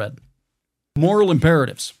ever read. Moral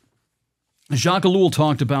imperatives. Jacques Ellul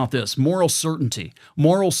talked about this. Moral certainty,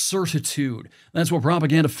 moral certitude. That's what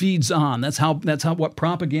propaganda feeds on. That's how what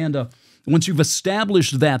propaganda. Once you've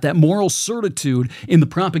established that moral certitude in the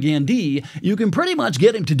propagandee, you can pretty much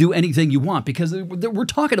get him to do anything you want because we're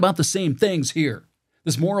talking about the same things here.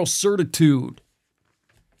 This moral certitude.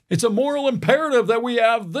 It's a moral imperative that we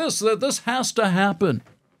have this, that this has to happen.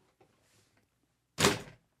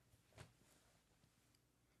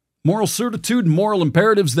 Moral certitude and moral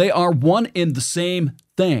imperatives, they are one and the same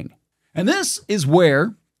thing. And this is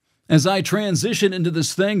where, as I transition into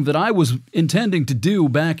this thing that I was intending to do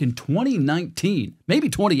back in 2019, maybe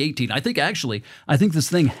 2018. I think this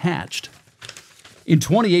thing hatched in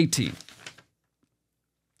 2018.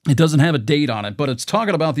 It doesn't have a date on it, but it's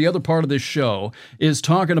talking about the other part of this show is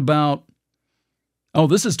talking about,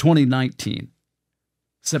 this is 2019.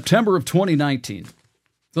 September of 2019.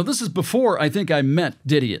 So this is before I think I met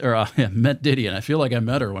Didion, met Didion. I feel like I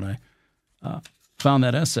met her when I found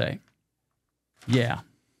that essay. Yeah.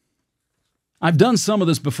 I've done some of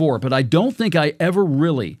this before, but I don't think I ever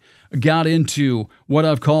really got into what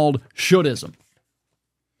I've called shouldiism.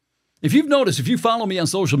 If you've noticed, if you follow me on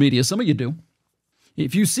social media, some of you do,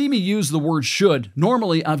 if you see me use the word should,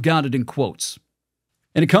 normally I've got it in quotes.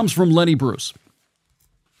 And it comes from Lenny Bruce.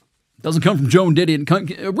 It doesn't come from Joan Didion.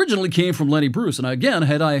 It originally came from Lenny Bruce. And again,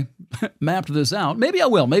 had I mapped this out, maybe I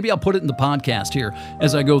will. Maybe I'll put it in the podcast here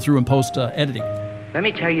as I go through and post editing. Let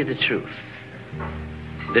me tell you the truth.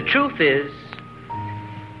 The truth is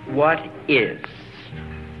what is.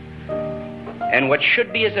 And what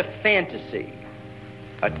should be is a fantasy,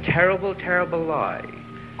 a terrible, terrible lie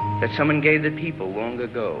that someone gave the people long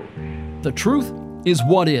ago. The truth is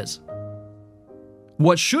what is.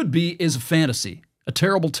 What should be is a fantasy, a a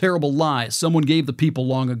terrible, terrible lie someone gave the people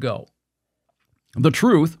long ago. The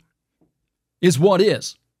truth is what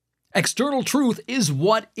is. External truth is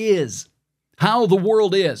what is. How the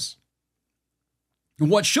world is. And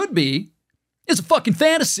what should be is a fucking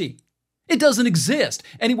fantasy. It doesn't exist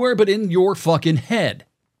anywhere but in your fucking head.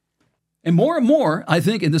 And more, I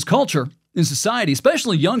think, in this culture, in society,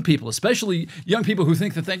 especially young people who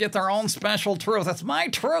think that they get their own special truth. That's my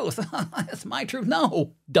truth. That's my truth.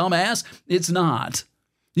 No, dumbass, it's not.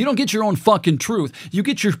 You don't get your own fucking truth. You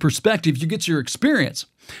get your perspective. You get your experience.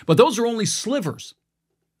 But those are only slivers,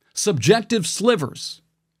 subjective slivers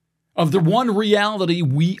of the one reality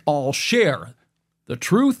we all share. The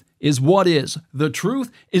truth is what is. The truth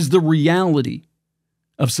is the reality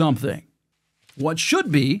of something. What should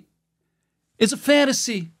be is a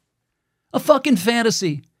fantasy. A fucking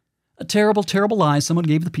fantasy. A terrible, terrible lie someone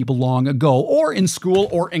gave the people long ago, or in school,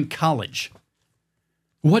 or in college.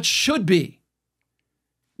 What should be.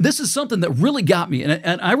 This is something that really got me,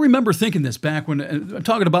 and I remember thinking this back when I'm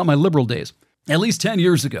talking about my liberal days, at least 10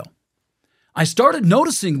 years ago. I started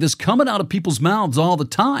noticing this coming out of people's mouths all the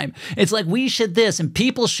time. It's like, we should this, and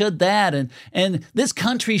people should that, and this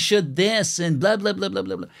country should this, and blah, blah, blah, blah,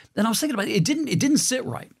 blah, blah. And I was thinking about it. It didn't sit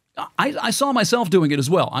right. I saw myself doing it as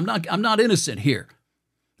well. I'm not innocent here.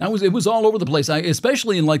 It was all over the place,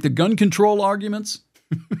 especially in like the gun control arguments,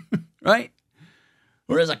 right?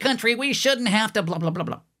 Or as a country, we shouldn't have to blah, blah, blah,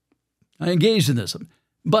 blah. I engaged in this,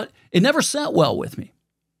 but it never sat well with me.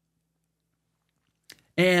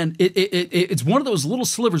 And it's one of those little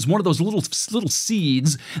slivers, one of those little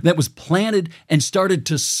seeds that was planted and started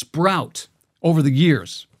to sprout over the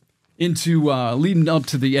years into leading up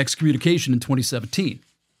to the excommunication in 2017.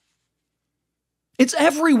 It's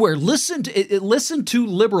everywhere. Listen to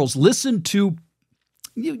liberals. Listen to,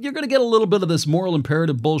 you're going to get a little bit of this moral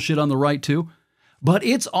imperative bullshit on the right too, but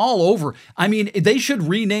it's all over. I mean, they should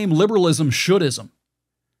rename liberalism shouldism.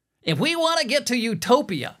 If we want to get to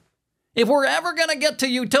utopia, if we're ever going to get to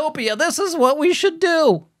utopia, this is what we should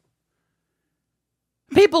do.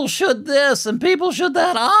 People should this and people should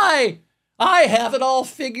that. I have it all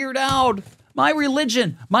figured out. My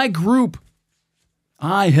religion, my group,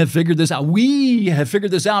 I have figured this out. We have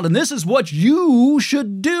figured this out. And this is what you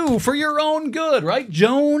should do for your own good, right,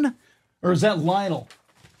 Joan? Or is that Lionel?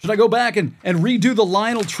 Should I go back and redo the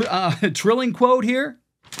Lionel Trilling quote here?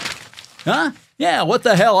 Huh? Yeah, what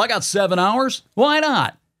the hell? I got 7 hours. Why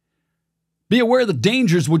not? Be aware of the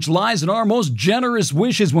dangers which lies in our most generous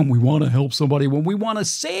wishes when we want to help somebody, when we want to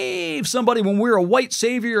save somebody, when we're a white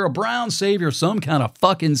savior, a brown savior, some kind of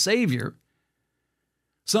fucking savior.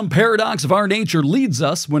 Some paradox of our nature leads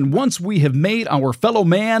us when once we have made our fellow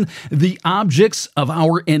man the objects of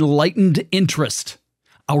our enlightened interest.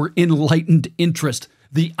 Our enlightened interest.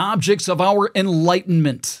 The objects of our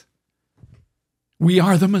enlightenment. We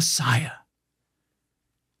are the Messiah.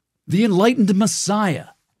 The enlightened Messiah.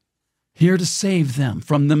 Here to save them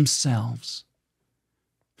from themselves.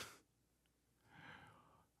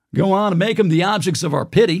 Go on and make them the objects of our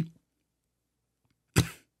pity.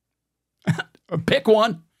 Or pick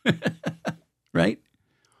one. Right?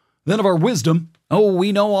 Then of our wisdom. Oh,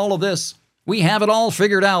 we know all of this. We have it all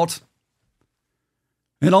figured out.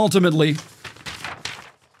 And ultimately,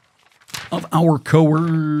 of our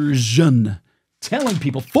coercion. Telling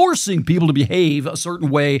people, forcing people to behave a certain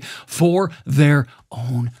way for their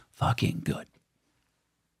own fucking good.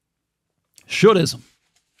 Shouldism.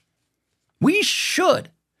 We should.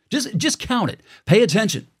 Just count it. Pay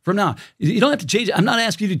attention from now. You don't have to change. I'm not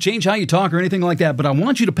asking you to change how you talk or anything like that, but I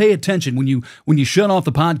want you to pay attention when you shut off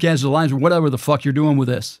the podcast or the lines or whatever the fuck you're doing with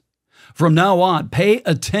this. From now on, pay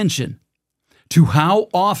attention to how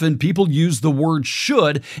often people use the word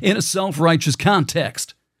should in a self-righteous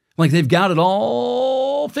context. Like they've got it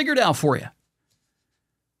all figured out for you.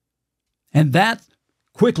 And that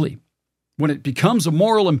quickly, when it becomes a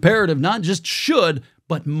moral imperative, not just should,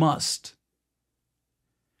 but must.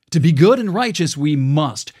 To be good and righteous, we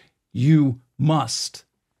must. You must.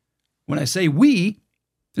 When I say we,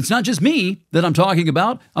 it's not just me that I'm talking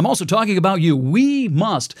about. I'm also talking about you. We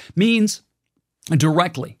must means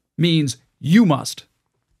directly, means you must.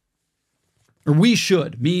 Or we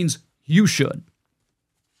should means you should.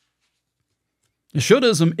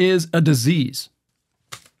 Shouldism is a disease.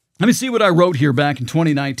 Let me see what I wrote here back in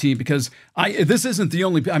 2019, because this isn't the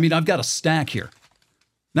only, I've got a stack here.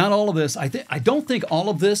 Not all of this. I don't think all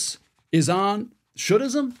of this is on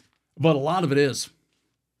shouldism, but a lot of it is.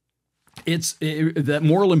 It's that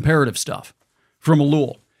moral imperative stuff from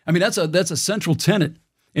Ellul. That's a central tenet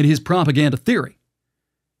in his propaganda theory,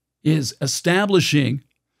 is establishing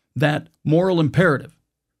that moral imperative,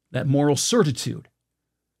 that moral certitude,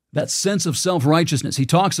 that sense of self-righteousness. He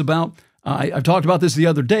talks about, I've talked about this the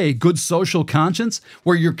other day, good social conscience,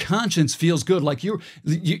 where your conscience feels good, like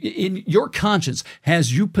your conscience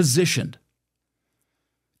has you positioned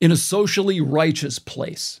in a socially righteous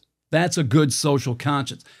place. That's a good social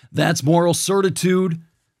conscience. That's moral certitude.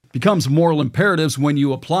 Becomes moral imperatives when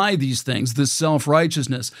you apply these things, this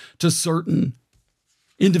self-righteousness, to certain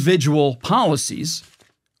individual policies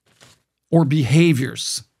or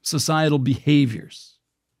behaviors, societal behaviors.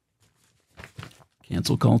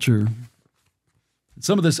 Cancel culture.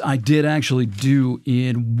 Some of this I did actually do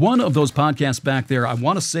in one of those podcasts back there. I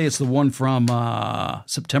want to say it's the one from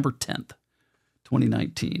September 10th,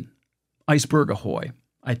 2019. Iceberg Ahoy,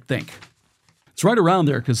 I think. It's right around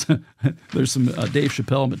there because there's some Dave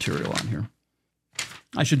Chappelle material on here.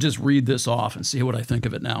 I should just read this off and see what I think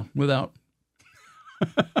of it now without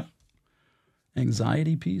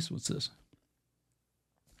anxiety piece. What's this?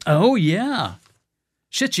 Oh, yeah.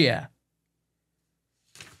 Shit, yeah.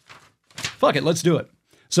 Fuck it, let's do it.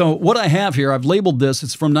 So what I have here, I've labeled this.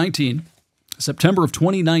 It's from September of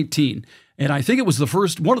 2019. And I think it was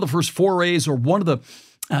one of the first forays or one of the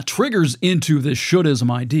triggers into this shouldiism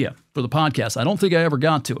idea for the podcast. I don't think I ever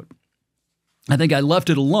got to it. I think I left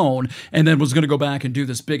it alone and then was going to go back and do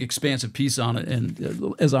this big expansive piece on it,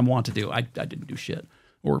 and as I want to do. I didn't do shit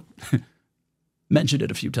or mentioned it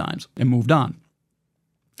a few times and moved on.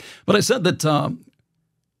 But I said that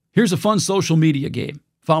here's a fun social media game.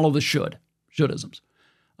 Follow the shouldiisms.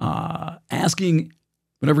 Asking,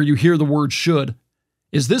 whenever you hear the word should,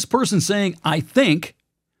 is this person saying, I think,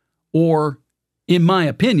 or in my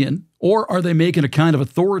opinion, or are they making a kind of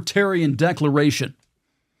authoritarian declaration?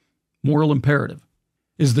 Moral imperative.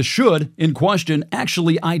 Is the should in question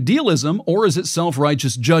actually idealism, or is it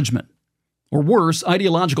self-righteous judgment? Or worse,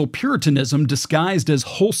 ideological puritanism disguised as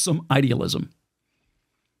wholesome idealism.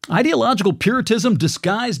 Ideological puritanism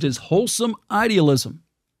disguised as wholesome idealism.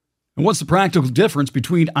 And what's the practical difference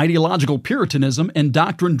between ideological puritanism and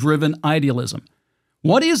doctrine-driven idealism?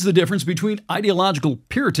 What is the difference between ideological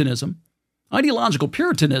puritanism? Ideological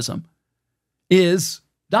puritanism is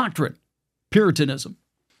doctrine. Puritanism.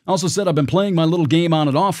 Also said I've been playing my little game on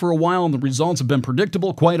and off for a while, and the results have been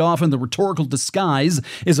predictable. Quite often, the rhetorical disguise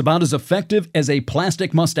is about as effective as a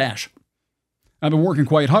plastic mustache. I've been working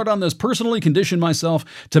quite hard on this personally, conditioned myself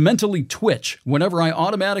to mentally twitch whenever I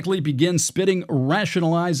automatically begin spitting out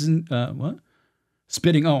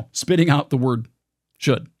the word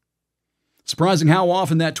should. Surprising how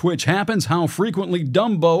often that twitch happens, how frequently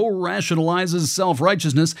Dumbo rationalizes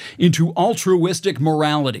self-righteousness into altruistic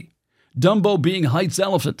morality. Dumbo being Height's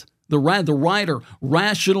elephant, the rider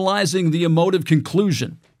rationalizing the emotive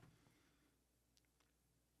conclusion.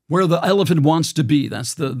 Where the elephant wants to be,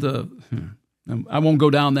 that's I won't go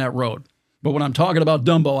down that road. But when I'm talking about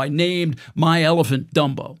Dumbo, I named my elephant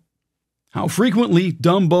Dumbo. How frequently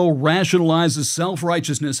Dumbo rationalizes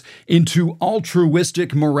self-righteousness into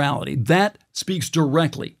altruistic morality. That speaks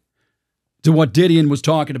directly to what Didion was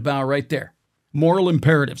talking about right there. Moral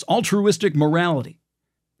imperatives, altruistic morality,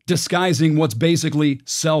 disguising what's basically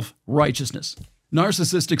self-righteousness,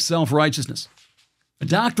 narcissistic self-righteousness,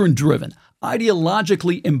 doctrine-driven,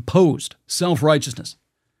 ideologically imposed self-righteousness,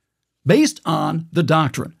 based on the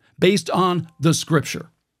doctrine, based on the scripture.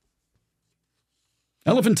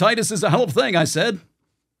 Elephantitis is a hell of a thing, I said,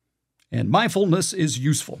 and mindfulness is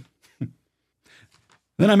useful.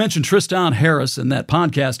 Then I mentioned Tristan Harris in that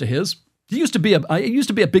podcast of his. I used to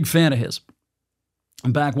be a big fan of his.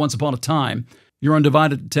 I'm back once upon a time. Your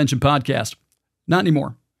Undivided Attention podcast. Not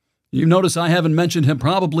anymore. You notice I haven't mentioned him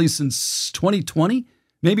probably since 2020,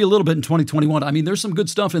 maybe a little bit in 2021. I mean, there's some good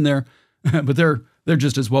stuff in there, but they're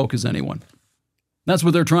just as woke as anyone. That's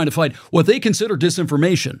what they're trying to fight. What they consider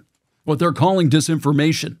disinformation, what they're calling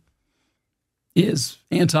disinformation, is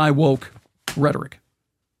anti-woke rhetoric.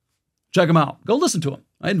 Check them out. Go listen to them.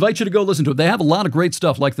 I invite you to go listen to it. They have a lot of great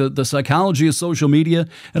stuff, like the psychology of social media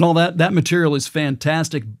and all that. That material is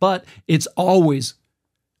fantastic, but it's always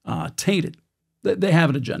tainted. They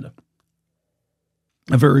have an agenda,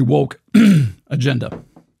 a very woke agenda.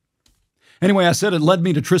 Anyway, I said it led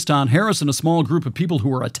me to Tristan Harris and a small group of people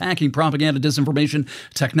who are attacking propaganda, disinformation,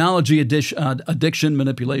 technology addiction,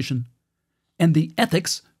 manipulation, and the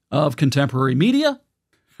ethics of contemporary media.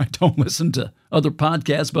 I don't listen to other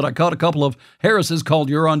podcasts, but I caught a couple of Harris's called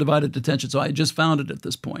Your Undivided Attention, so I just found it at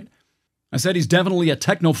this point. I said he's definitely a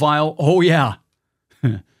technophile, oh yeah,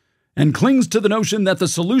 and clings to the notion that the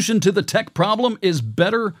solution to the tech problem is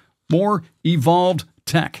better, more evolved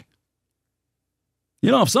tech. You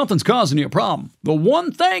know, if something's causing you a problem, the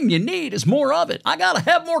one thing you need is more of it. I gotta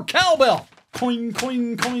have more cowbell. Cling,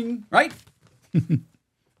 cling, cling, right?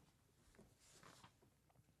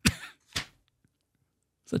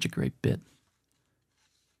 Such a great bit.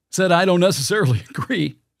 Said, I don't necessarily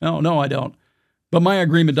agree. No, I don't. But my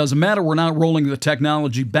agreement doesn't matter. We're not rolling the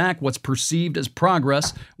technology back. What's perceived as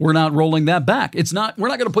progress, we're not rolling that back. We're not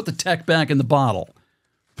going to put the tech back in the bottle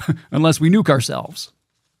unless we nuke ourselves.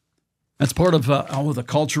 That's part of the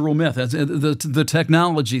cultural myth. The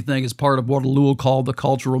technology thing is part of what Lowell called the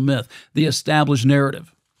cultural myth, the established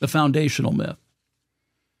narrative, the foundational myth.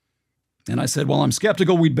 And I said, well, I'm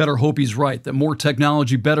skeptical. We'd better hope he's right, that more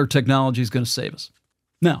technology, better technology is going to save us.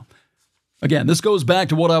 Now, again, this goes back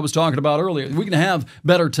to what I was talking about earlier. We can have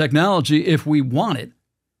better technology if we want it.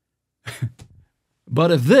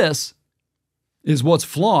 But if this is what's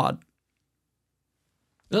flawed,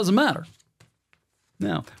 it doesn't matter.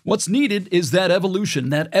 Now, what's needed is that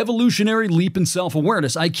evolution, that evolutionary leap in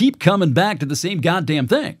self-awareness. I keep coming back to the same goddamn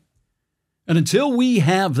thing. And until we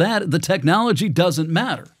have that, the technology doesn't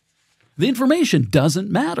matter. The information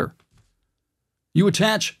doesn't matter. You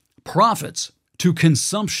attach profits to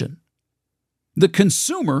consumption. The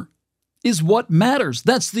consumer is what matters.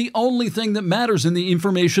 That's the only thing that matters in the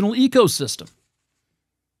informational ecosystem.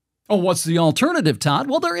 Oh, what's the alternative, Todd?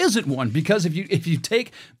 Well, there isn't one, because if you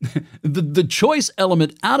take the choice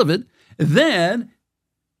element out of it, then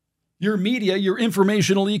your media, your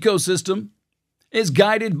informational ecosystem is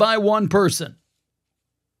guided by one person,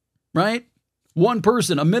 right? One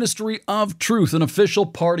person, a ministry of truth, an official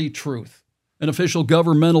party truth, an official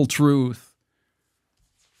governmental truth.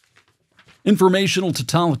 Informational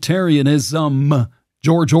totalitarianism,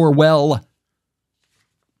 George Orwell.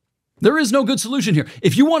 There is no good solution here.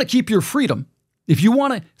 If you want to keep your freedom, if you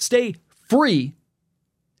want to stay free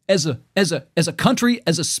as a country,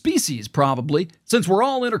 as a species probably, since we're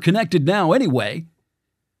all interconnected now anyway,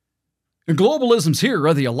 and globalism's here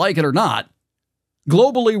whether you like it or not.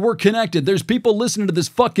 Globally, we're connected. There's people listening to this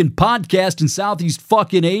fucking podcast in Southeast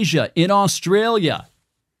fucking Asia, in Australia,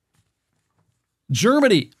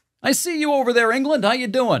 Germany. I see you over there, England. How you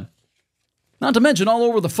doing? Not to mention all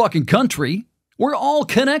over the fucking country. We're all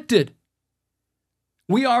connected.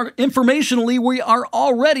 We are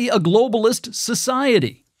already a globalist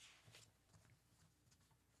society.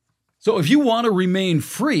 So if you want to remain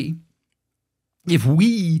free, if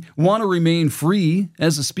we want to remain free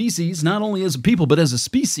as a species, not only as a people, but as a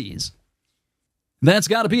species, that's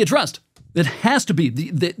got to be addressed. It has to be.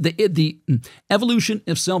 The evolution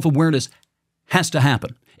of self-awareness has to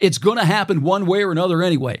happen. It's going to happen one way or another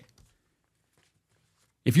anyway.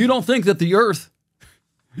 If you don't think that the Earth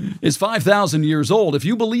is 5,000 years old, if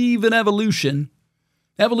you believe in evolution,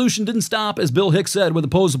 evolution didn't stop, as Bill Hicks said, with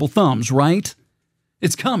opposable thumbs, right?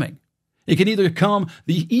 It's coming. It can either come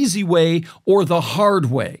the easy way or the hard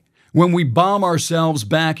way when we bomb ourselves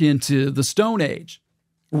back into the Stone Age,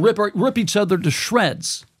 rip each other to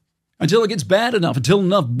shreds until it gets bad enough, until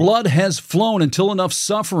enough blood has flown, until enough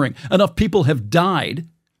suffering, enough people have died,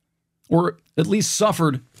 or at least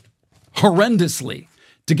suffered horrendously,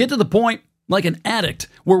 to get to the point, like an addict,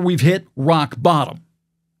 where we've hit rock bottom.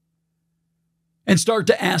 And start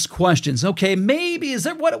to ask questions. Okay, maybe, is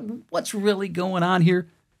there what's really going on here?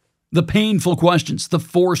 The painful questions, the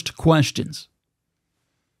forced questions.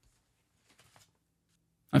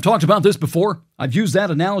 I've talked about this before. I've used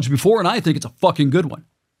that analogy before, and I think it's a fucking good one.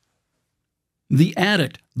 The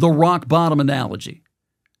addict, the rock bottom analogy.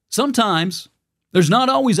 Sometimes there's not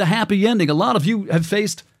always a happy ending. A lot of you have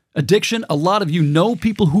faced addiction. A lot of you know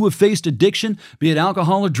people who have faced addiction, be it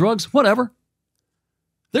alcohol or drugs, whatever.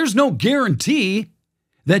 There's no guarantee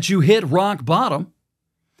that you hit rock bottom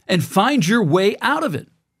and find your way out of it.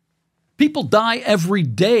 People die every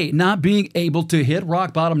day not being able to hit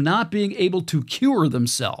rock bottom, not being able to cure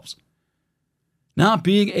themselves, not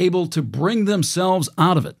being able to bring themselves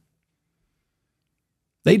out of it.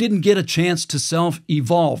 They didn't get a chance to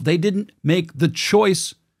self-evolve. They didn't make the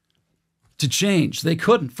choice to change. They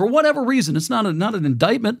couldn't. For whatever reason, it's not an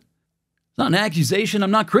indictment. It's not an accusation.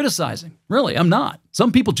 I'm not criticizing. Really, I'm not.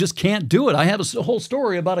 Some people just can't do it. I have a whole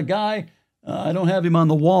story about a guy. I don't have him on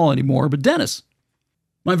the wall anymore, but Dennis.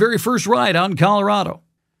 My very first ride out in Colorado.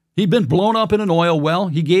 He'd been blown up in an oil well.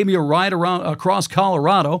 He gave me a ride across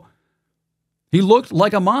Colorado. He looked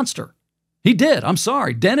like a monster. He did. I'm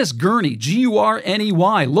sorry. Dennis Gurney,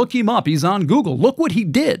 Gurney. Look him up. He's on Google. Look what he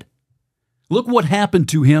did. Look what happened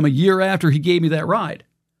to him a year after he gave me that ride.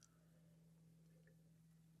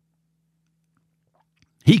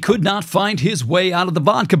 He could not find his way out of the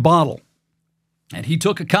vodka bottle. And he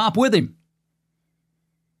took a cop with him.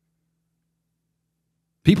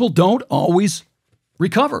 People don't always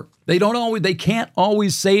recover. They can't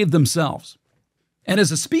always save themselves. And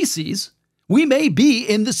as a species, we may be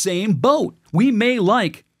in the same boat. We may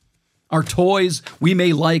like our toys. We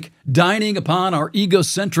may like dining upon our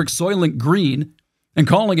egocentric Soylent Green and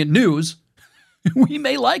calling it news. We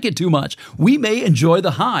may like it too much. We may enjoy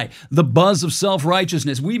the high, the buzz of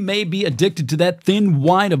self-righteousness. We may be addicted to that thin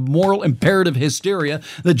wine of moral imperative hysteria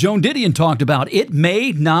that Joan Didion talked about. It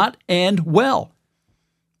may not end well.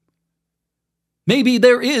 Maybe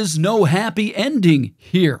there is no happy ending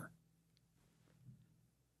here.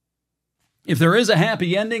 If there is a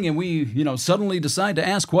happy ending and we, suddenly decide to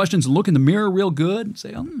ask questions and look in the mirror real good and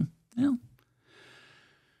say,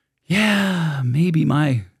 yeah, maybe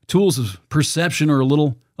my tools of perception are a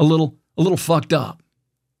little fucked up.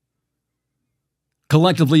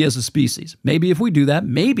 Collectively as a species. Maybe if we do that,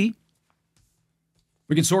 maybe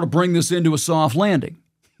we can sort of bring this into a soft landing.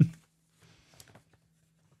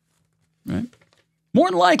 Right? More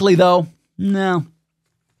than likely, though, no.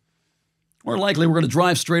 More than likely, we're going to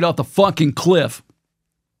drive straight off the fucking cliff.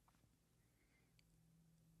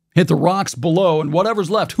 Hit the rocks below, and whatever's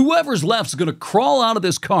left, whoever's left is going to crawl out of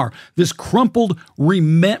this car, this crumpled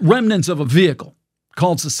remnants of a vehicle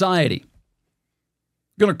called society.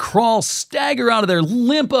 Going to crawl, stagger out of there,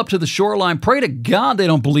 limp up to the shoreline, pray to God they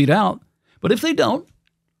don't bleed out. But if they don't,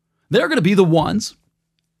 they're going to be the ones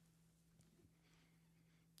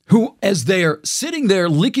who, as they're sitting there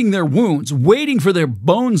licking their wounds, waiting for their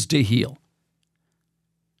bones to heal,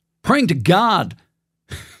 praying to God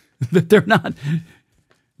that they're not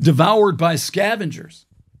devoured by scavengers.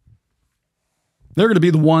 They're going to be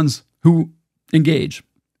the ones who engage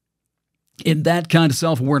in that kind of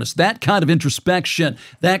self-awareness, that kind of introspection,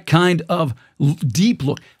 that kind of deep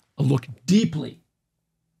look, a look deeply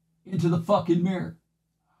into the fucking mirror.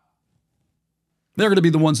 They're going to be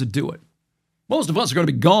the ones that do it. Most of us are going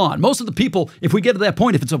to be gone. Most of the people, if we get to that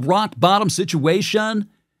point, if it's a rock bottom situation,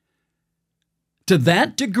 to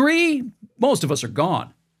that degree, most of us are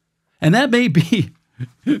gone. And that may be,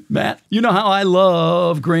 Matt, you know how I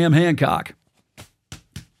love Graham Hancock.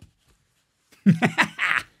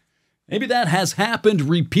 Maybe that has happened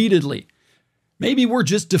repeatedly. Maybe we're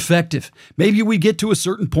just defective. Maybe we get to a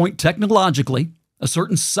certain point technologically, a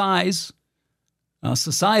certain size,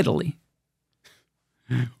 societally,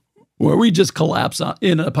 where we just collapse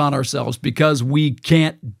in upon ourselves because we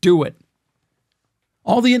can't do it.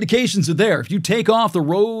 All the indications are there. If you take off the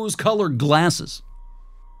rose-colored glasses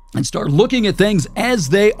and start looking at things as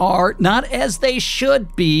they are, not as they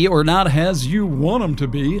should be or not as you want them to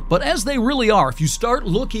be, but as they really are, if you start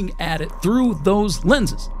looking at it through those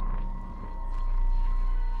lenses,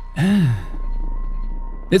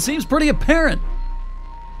 it seems pretty apparent.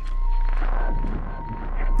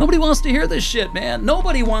 Nobody wants to hear this shit, man.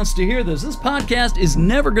 Nobody wants to hear this. This podcast is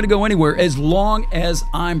never going to go anywhere as long as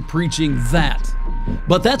I'm preaching that.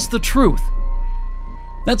 But that's the truth.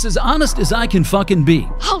 That's as honest as I can fucking be.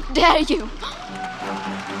 How dare you!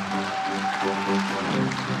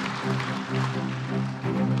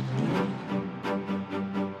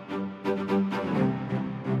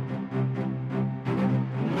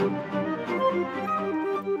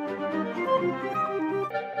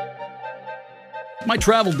 My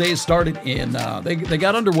travel days started in, they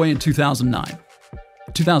got underway in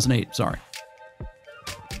 2008, sorry.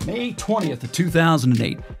 May 20th of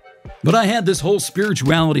 2008. But I had this whole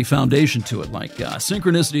spirituality foundation to it, like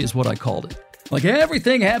synchronicity is what I called it. Like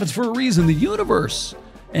everything happens for a reason. The universe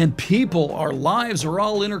and people, our lives are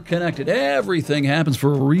all interconnected. Everything happens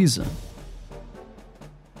for a reason.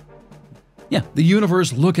 Yeah, the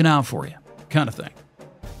universe looking out for you, kind of thing.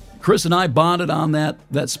 Chris and I bonded on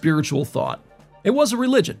that spiritual thought. It was a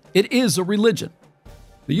religion. It is a religion.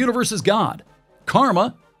 The universe is God.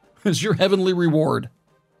 Karma is your heavenly reward.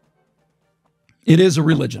 It is a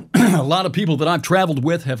religion. A lot of people that I've traveled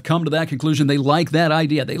with have come to that conclusion. They like that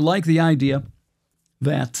idea. They like the idea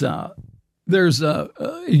that there's a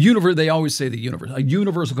universe. They always say the universe, a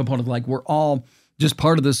universal component, like we're all just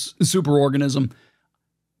part of this superorganism.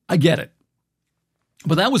 I get it.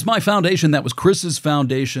 But that was my foundation. That was Chris's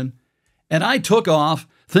foundation. And I took off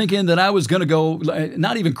thinking that I was going to go,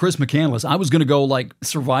 not even Chris McCandless, I was going to go like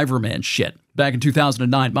Survivor Man shit back in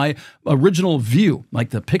 2009. My original view,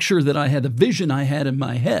 like the picture that I had, the vision I had in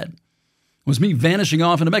my head, was me vanishing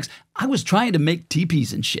off into Mexico. I was trying to make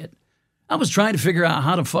teepees and shit. I was trying to figure out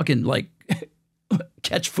how to fucking like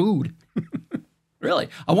catch food. Really.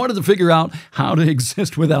 I wanted to figure out how to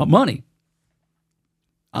exist without money.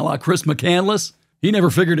 A la Chris McCandless, he never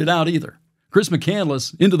figured it out either. Chris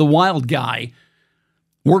McCandless, into the wild guy,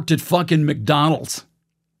 worked at fucking McDonald's.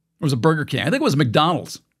 It was a Burger King. I think it was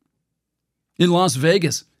McDonald's in Las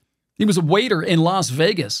Vegas. He was a waiter in Las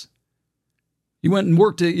Vegas. He went and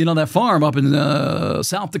worked at, that farm up in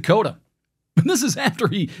South Dakota. This is after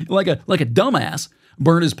he, like a dumbass,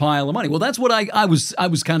 burned his pile of money. Well, that's what I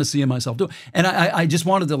was kind of seeing myself doing. And I just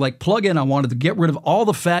wanted to like plug in. I wanted to get rid of all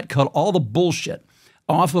the fat, cut all the bullshit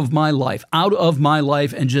off of my life, out of my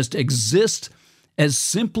life, and just exist as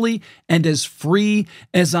simply and as free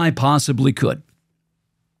as I possibly could.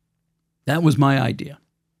 That was my idea.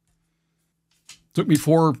 Took me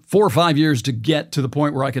four or 5 years to get to the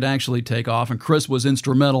point where I could actually take off, and Chris was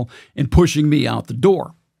instrumental in pushing me out the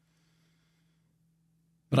door.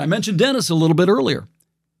 But I mentioned Dennis a little bit earlier.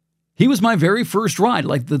 He was my very first ride,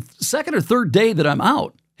 like the second or third day that I'm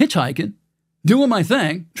out, hitchhiking, doing my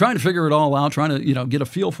thing, trying to figure it all out, trying to, get a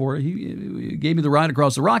feel for it. He gave me the ride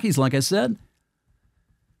across the Rockies, like I said.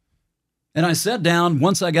 And I sat down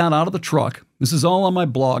once I got out of the truck. This is all on my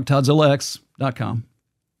blog, ToddZillaX.com,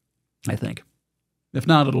 I think. If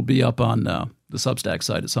not, it'll be up on the Substack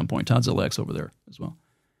site at some point, ToddZillaX over there as well.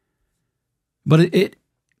 But it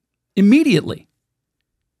immediately,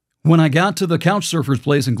 when I got to the Couchsurfer's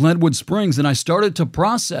place in Glenwood Springs and I started to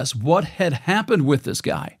process what had happened with this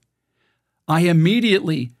guy, I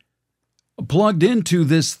immediately plugged into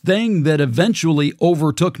this thing that eventually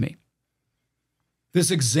overtook me.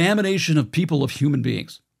 This examination of people, of human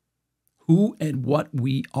beings, who and what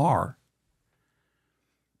we are.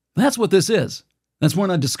 That's what this is. That's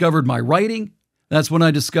when I discovered my writing. That's when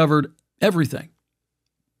I discovered everything.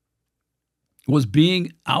 Was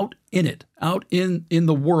being out in it, out in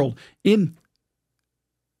the world, in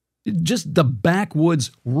just the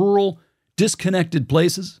backwoods, rural, disconnected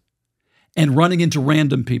places, and running into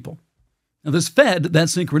random people. Now, this fed that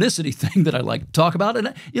synchronicity thing that I like to talk about.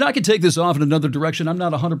 And, I can take this off in another direction. I'm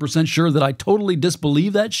not 100% sure that I totally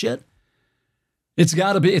disbelieve that shit. It's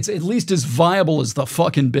got to be, it's at least as viable as the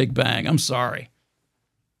fucking Big Bang. I'm sorry.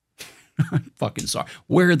 I'm fucking sorry.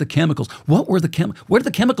 Where are the chemicals? Where did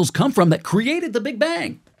the chemicals come from that created the Big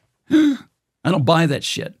Bang? I don't buy that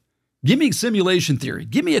shit. Give me simulation theory.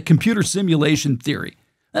 Give me a computer simulation theory.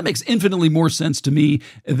 That makes infinitely more sense to me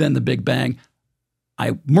than the Big Bang.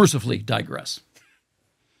 I mercifully digress.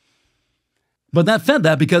 But that fed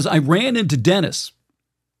that because I ran into Dennis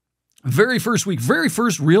very first week, very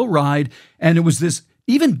first real ride, and it was this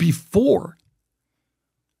even before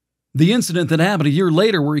the incident that happened a year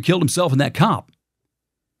later where he killed himself in that cop.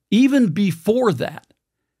 Even before that,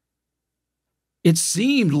 it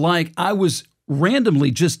seemed like I was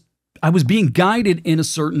randomly I was being guided in a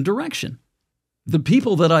certain direction. The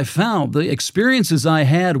people that I found, the experiences I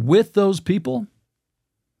had with those people,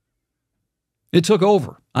 it took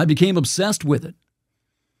over. I became obsessed with it.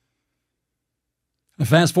 I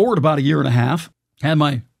fast forward about a year and a half, had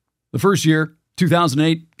the first year,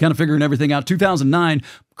 2008, kind of figuring everything out. 2009,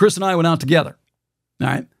 Chris and I went out together, all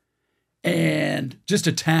right, and just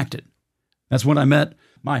attacked it. That's when I met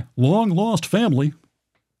my long-lost family.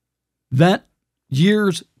 That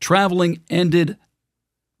year's traveling ended,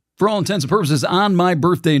 for all intents and purposes, on my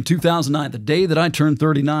birthday in 2009, the day that I turned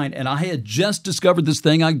 39, and I had just discovered this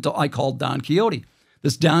thing I called Don Quixote.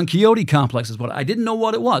 This Don Quixote complex is what I didn't know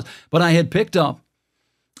what it was, but I had picked up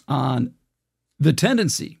on the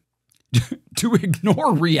tendency to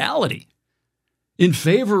ignore reality in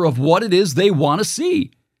favor of what it is they want to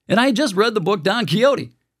see. And I had just read the book Don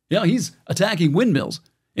Quixote. He's attacking windmills.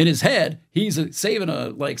 In his head, he's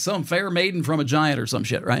saving some fair maiden from a giant or some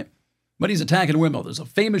shit, right? But he's attacking a windmill. There's a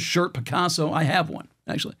famous shirt, Picasso. I have one,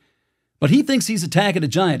 actually. But he thinks he's attacking a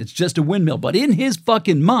giant. It's just a windmill. But in his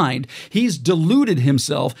fucking mind, he's deluded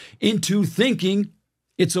himself into thinking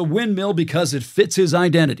it's a windmill because it fits his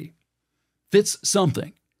identity, fits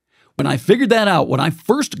something. When I figured that out, when I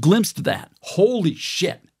first glimpsed that, holy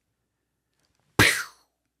shit.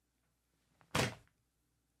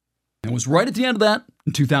 It was right at the end of that,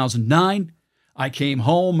 in 2009. I came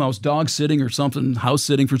home, I was dog sitting or something, house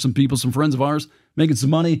sitting for some people, some friends of ours, making some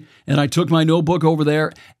money, and I took my notebook over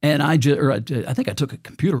there, and I think I took a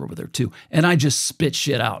computer over there too, and I just spit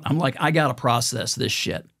shit out. I'm like, I gotta process this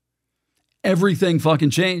shit. Everything fucking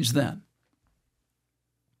changed then.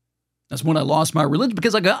 That's when I lost my religion,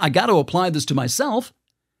 because I got to apply this to myself,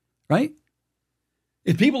 right?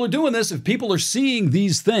 If people are doing this, if people are seeing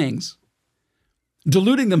these things,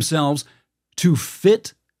 deluding themselves to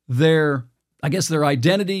fit their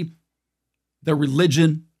identity, their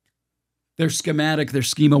religion, their schematic, their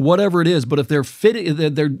schema, whatever it is, but if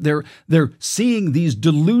they're they're seeing these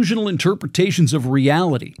delusional interpretations of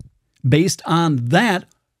reality based on that,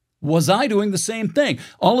 was I doing the same thing?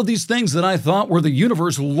 All of these things that I thought were the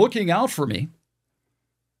universe looking out for me,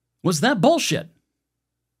 was that bullshit?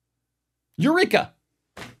 Eureka!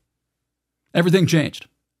 Everything changed.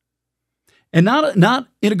 And not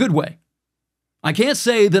in a good way. I can't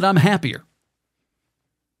say that I'm happier.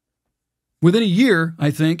 Within a year,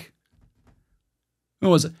 I think, what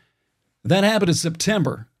was it? That happened in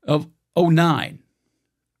September of 2009.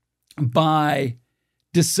 By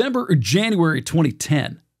December or January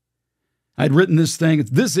 2010, I'd written this thing.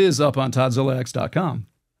 This is up on ToddZillaX.com,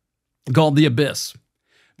 called The Abyss,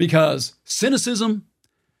 because cynicism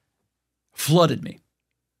flooded me.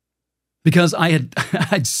 Because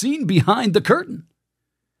I'd seen behind the curtain.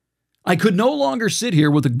 I could no longer sit here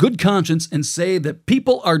with a good conscience and say that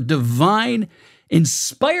people are divine,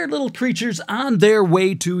 inspired little creatures on their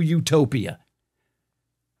way to utopia.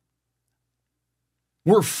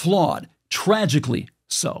 We're flawed, tragically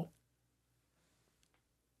so.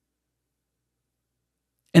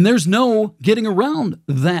 And there's no getting around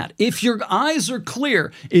that. If your eyes are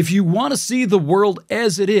clear, if you want to see the world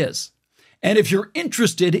as it is, and if you're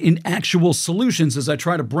interested in actual solutions, as I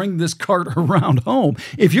try to bring this cart around home,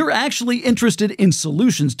 if you're actually interested in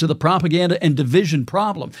solutions to the propaganda and division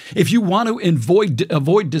problem, if you want to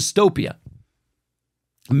avoid dystopia,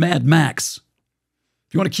 Mad Max,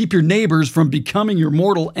 if you want to keep your neighbors from becoming your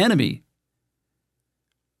mortal enemy,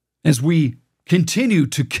 as we continue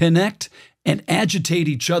to connect and agitate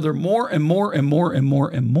each other more and more and more and more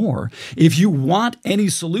and more. If you want any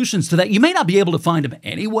solutions to that, you may not be able to find them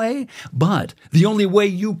anyway, but the only way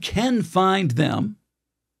you can find them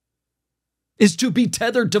is to be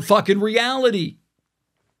tethered to fucking reality.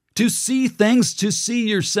 To see things, to see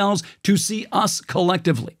yourselves, to see us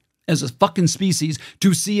collectively as a fucking species,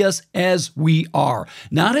 to see us as we are.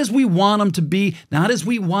 Not as we want them to be, not as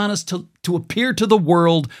we want us to appear to the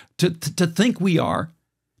world, to think we are.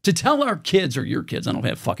 To tell our kids, or your kids, I don't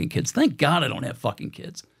have fucking kids. Thank God I don't have fucking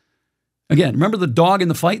kids. Again, remember the dog in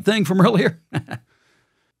the fight thing from earlier?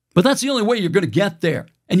 But that's the only way you're going to get there.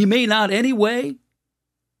 And you may not anyway,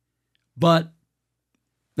 but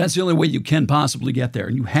that's the only way you can possibly get there.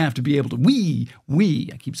 And you have to be able to,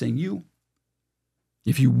 I keep saying you,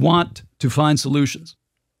 if you want to find solutions.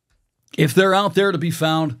 If they're out there to be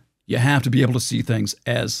found, you have to be able to see things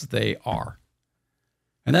as they are.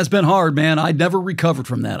 And that's been hard, man. I never recovered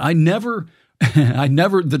from that.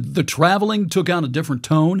 The traveling took on a different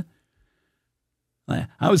tone.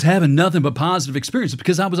 I was having nothing but positive experiences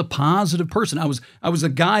because I was a positive person. I was a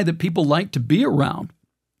guy that people liked to be around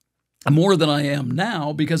more than I am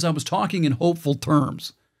now because I was talking in hopeful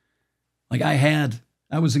terms. Like I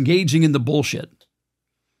was engaging in the bullshit,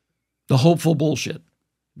 the hopeful bullshit.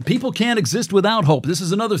 People can't exist without hope. This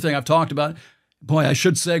is another thing I've talked about. Boy, I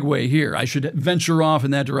should segue here. I should venture off in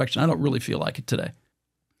that direction. I don't really feel like it today.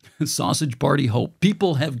 Sausage party hope.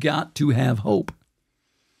 People have got to have hope.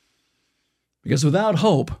 Because without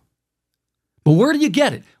hope, but where do you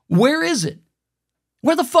get it? Where is it?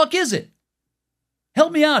 Where the fuck is it?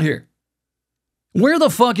 Help me out here. Where the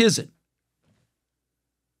fuck is it?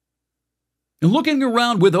 And looking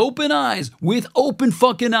around with open eyes, with open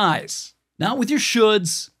fucking eyes, not with your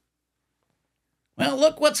shoulds. Well,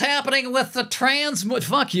 look what's happening with the trans...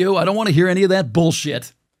 Fuck you. I don't want to hear any of that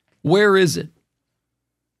bullshit. Where is it?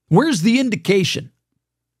 Where's the indication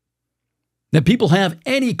that people have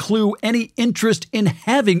any clue, any interest in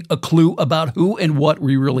having a clue about who and what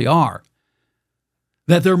we really are?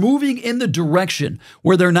 That they're moving in the direction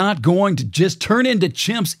where they're not going to just turn into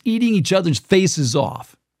chimps eating each other's faces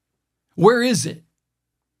off. Where is it?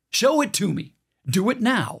 Show it to me. Do it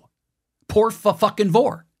now. Por fucking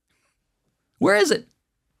vor. Where is it?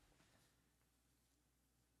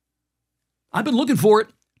 I've been looking for it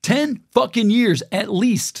 10 fucking years, at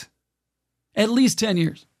least. At least 10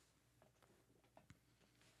 years.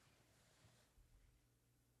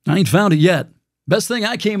 I ain't found it yet. Best thing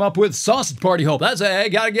I came up with, sausage party hope. That's you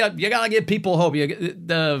gotta get people hope.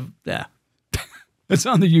 Yeah. It's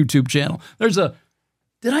on the YouTube channel.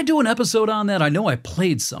 Did I do an episode on that? I know I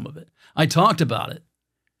played some of it. I talked about it.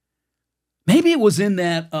 Maybe it was in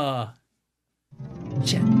that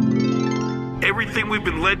Everything we've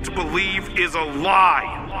been led to believe is a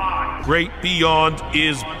lie. Great Beyond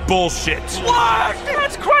is bullshit. What?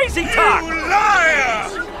 That's crazy talk. You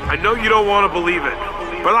liar! I know you don't want to believe it,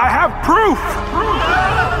 but I have proof.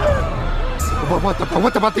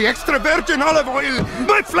 What about the extra virgin olive oil?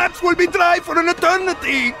 My flaps will be dry for an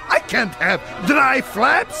eternity. I can't have dry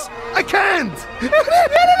flaps. I can't.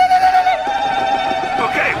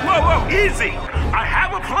 Okay, whoa, easy. I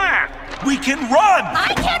have a plan. We can run.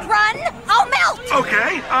 I can't run. I'll melt.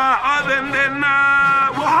 Okay, then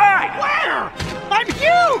we'll hide. Where? I'm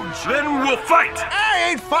huge. Then we'll fight.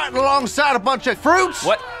 I ain't fighting alongside a bunch of fruits.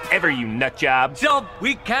 Whatever, you nut job. So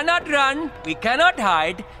we cannot run, we cannot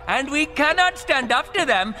hide, and we cannot stand up to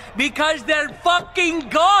them because they're fucking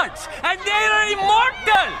gods and they're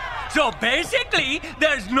immortal. So basically,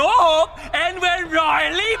 there's no hope and we're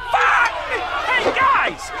royally fucked! Hey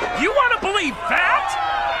guys, you want to believe that?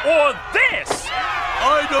 Or this?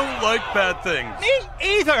 I don't like bad things. Me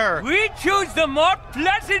either! We choose the more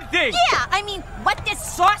pleasant thing! Yeah, I mean, what this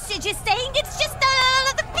sausage is saying, it's just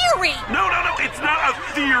the theory. No, it's not a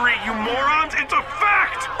theory, you morons. It's a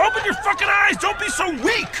fact. Open your fucking eyes. Don't be so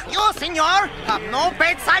weak. You, senor, have no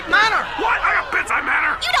bedside manner. What? I have bedside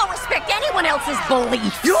manner. You don't respect anyone else's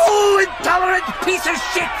beliefs. You intolerant piece of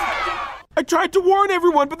shit. I tried to warn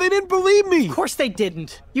everyone, but they didn't believe me! Of course they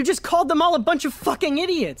didn't. You just called them all a bunch of fucking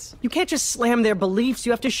idiots. You can't just slam their beliefs.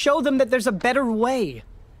 You have to show them that there's a better way.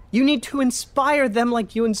 You need to inspire them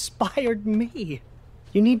like you inspired me.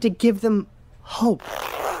 You need to give them hope.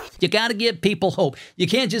 You got to give people hope. You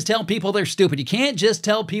can't just tell people they're stupid. You can't just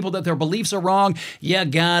tell people that their beliefs are wrong. You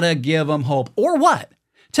got to give them hope. Or what?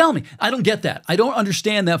 Tell me. I don't get that. I don't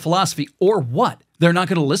understand that philosophy. Or what? They're not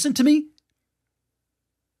going to listen to me?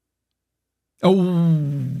 Oh,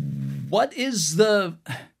 what is the...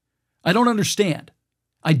 I don't understand.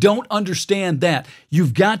 I don't understand that.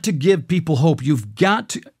 You've got to give people hope. You've got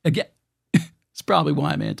to... Again, it's probably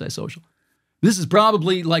why I'm antisocial. This is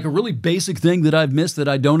probably like a really basic thing that I've missed that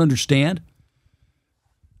I don't understand.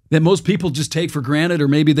 That most people just take for granted, or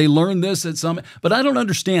maybe they learn this at some... But I don't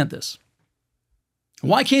understand this.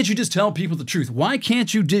 Why can't you just tell people the truth? Why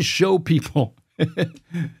can't you just show people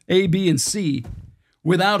A, B, and C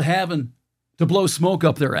without having to blow smoke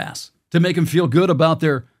up their ass, to make them feel good about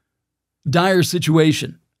their dire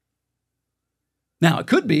situation? Now, it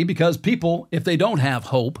could be because people, if they don't have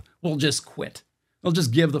hope, will just quit. They'll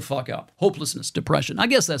just give the fuck up. Hopelessness, depression. I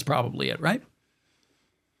guess that's probably it, right?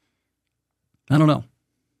 I don't know.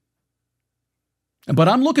 But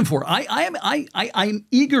I'm looking for it. I'm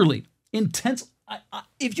eagerly, intense.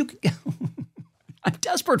 If you, I'm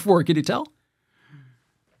desperate for it. Can you tell?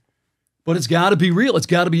 But it's got to be real. It's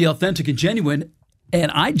got to be authentic and genuine.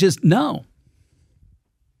 And I just know.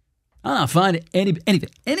 I'm not finding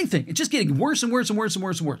anything. It's just getting worse and worse and worse and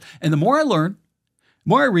worse and worse. And the more I learn, the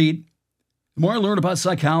more I read, the more I learn about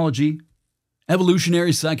psychology,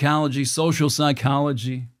 evolutionary psychology, social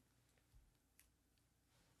psychology,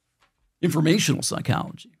 informational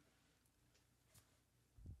psychology.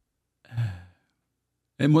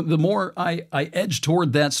 And the more I edge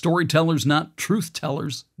toward that storytellers, not truth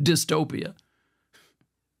tellers, dystopia.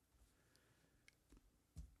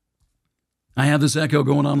 I have this echo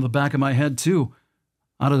going on in the back of my head, too,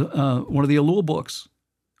 out of one of the Elul books,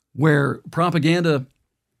 where propaganda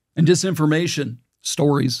and disinformation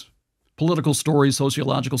stories, political stories,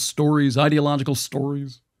 sociological stories, ideological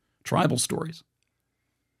stories, tribal stories,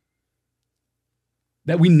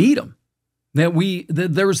 that we need them. That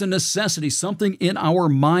there's a necessity, something in our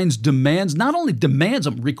minds demands, not only demands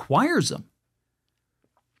them, requires them.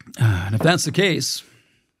 And if that's the case,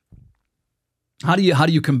 how do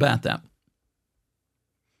you combat that?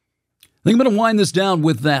 I think I'm going to wind this down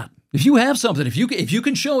with that. If you have something, if you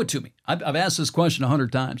can show it to me, I've asked this question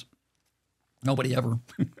 100 times. Nobody ever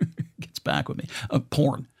gets back with me.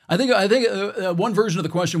 Porn. I think one version of the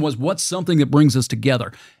question was, what's something that brings us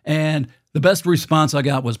together? And the best response I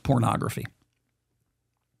got was pornography.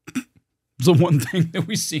 It's the one thing that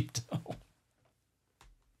we seem to know.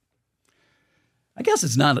 I guess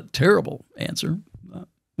it's not a terrible answer.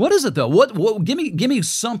 What is it though? What? Give me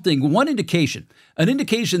something. One indication. An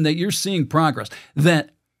indication that you're seeing progress.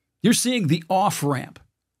 That you're seeing the off ramp.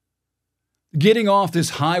 Getting off this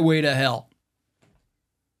highway to hell.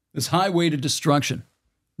 This highway to destruction.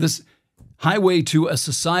 This highway to a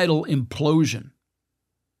societal implosion.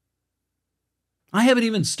 I haven't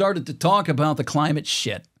even started to talk about the climate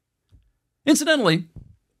shit. Incidentally,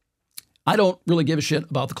 I don't really give a shit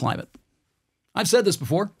about the climate. I've said this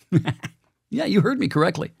before. Yeah, you heard me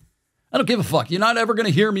correctly. I don't give a fuck. You're not ever going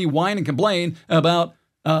to hear me whine and complain about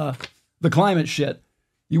the climate shit.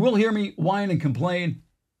 You will hear me whine and complain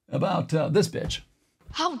about this bitch.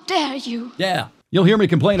 How dare you? Yeah, you'll hear me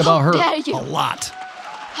complain about her dare you? a lot.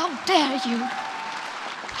 How dare you?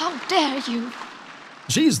 How dare you?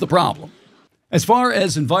 She's the problem. As far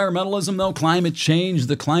as environmentalism, though, climate change,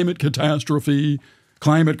 the climate catastrophe,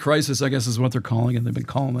 climate crisis, I guess is what they're calling it. They've been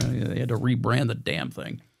calling it. They had to rebrand the damn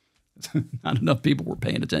thing. Not enough people were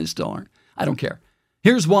paying attention, still aren't. I don't care.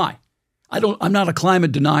 Here's why. I'm not a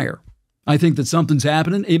climate denier. I think that something's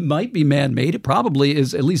happening. It might be man-made. It probably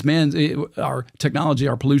is. At least our technology,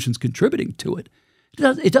 our pollution's contributing to it.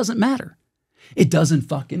 It doesn't matter. It doesn't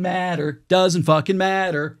fucking matter. Doesn't fucking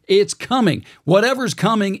matter. It's coming. Whatever's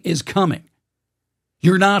coming is coming.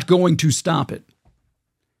 You're not going to stop it.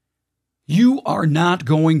 You are not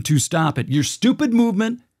going to stop it. Your stupid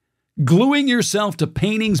movement, Gluing yourself to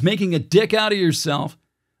paintings, making a dick out of yourself,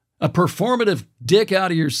 a performative dick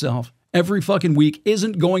out of yourself every fucking week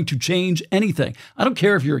isn't going to change anything. I don't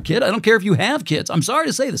care if you're a kid. I don't care if you have kids. I'm sorry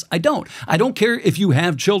to say this. I don't care if you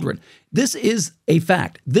have children. This is a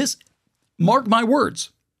fact. Mark my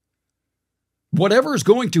words. Whatever is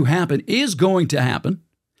going to happen is going to happen,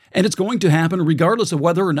 and it's going to happen regardless of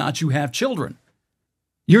whether or not you have children.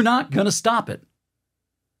 You're not going to stop it.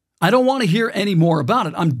 I don't want to hear any more about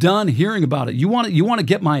it. I'm done hearing about it. You want to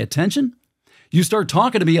get my attention? You start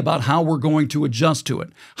talking to me about how we're going to adjust to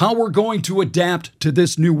it, how we're going to adapt to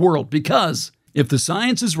this new world. Because if the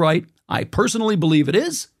science is right, I personally believe it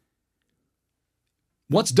is,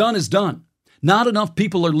 what's done is done. Not enough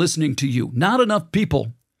people are listening to you. Not enough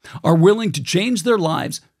people are willing to change their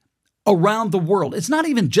lives around the world. It's not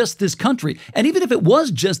even just this country. And even if it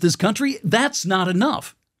was just this country, that's not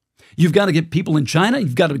enough. You've got to get people in China.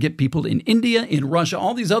 You've got to get people in India, in Russia,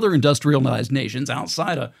 all these other industrialized nations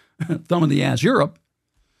outside of thumb in the ass Europe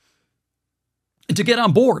to get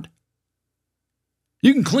on board.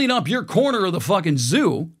 You can clean up your corner of the fucking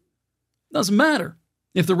zoo. Doesn't matter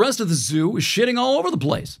if the rest of the zoo is shitting all over the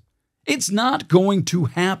place. It's not going to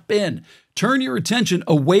happen. Turn your attention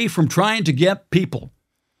away from trying to get people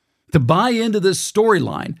to buy into this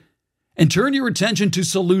storyline and turn your attention to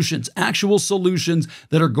solutions, actual solutions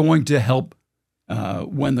that are going to help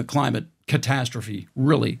when the climate catastrophe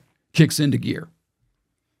really kicks into gear.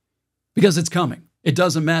 Because it's coming. It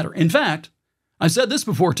doesn't matter. In fact, I've said this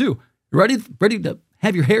before too. Ready to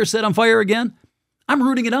have your hair set on fire again? I'm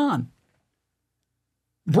rooting it on.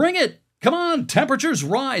 Bring it. Come on, temperatures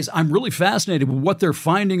rise. I'm really fascinated with what they're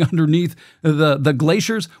finding underneath the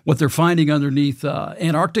glaciers, what they're finding underneath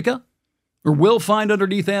Antarctica, or will find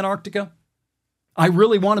underneath Antarctica. I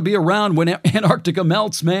really want to be around when Antarctica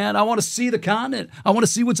melts, man. I want to see the continent. I want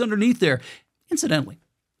to see what's underneath there. Incidentally,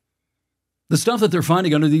 the stuff that they're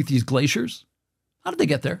finding underneath these glaciers, how did they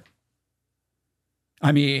get there?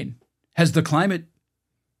 I mean, has the climate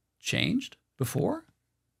changed before?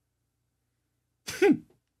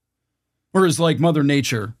 Or is like Mother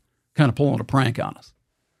Nature kind of pulling a prank on us?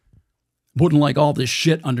 Wouldn't like all this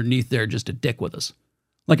shit underneath there just to dick with us.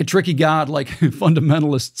 Like a tricky god, like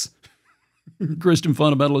fundamentalists, Christian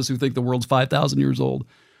fundamentalists who think the world's 5,000 years old.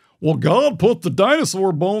 Well, God put the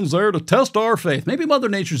dinosaur bones there to test our faith. Maybe Mother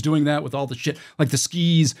Nature's doing that with all the shit, like the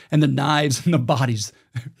skis and the knives and the bodies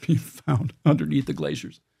being found underneath the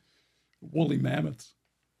glaciers. Woolly mammoths. Is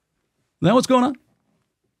that what's going on?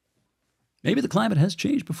 Maybe the climate has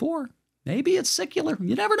changed before. Maybe it's secular.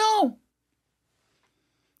 You never know.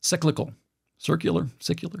 Cyclical. Circular.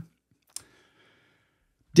 Secular.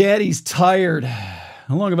 Daddy's tired.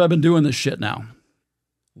 How long have I been doing this shit now?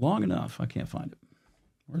 Long enough. I can't find it.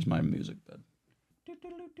 Where's my music bed?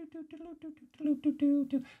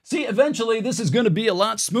 See, eventually this is going to be a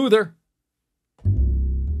lot smoother.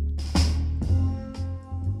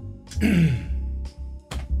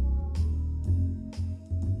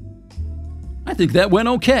 I think that went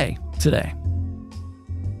okay today.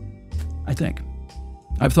 I think.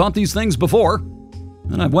 I've thought these things before,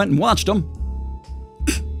 and I went and watched them.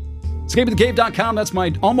 EscapeoftheCave.com, that's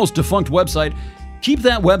my almost defunct website. Keep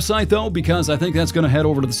that website, though, because I think that's going to head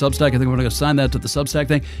over to the Substack. I think I'm going to assign that to the Substack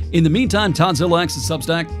thing. In the meantime, Toddzilla X at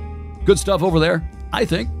Substack. Good stuff over there, I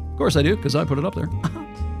think. Of course I do, because I put it up there.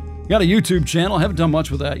 Got a YouTube channel. I haven't done much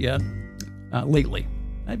with that yet. Lately.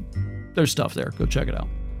 There's stuff there. Go check it out.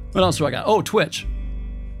 What else do I got? Oh, Twitch.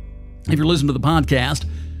 If you're listening to the podcast,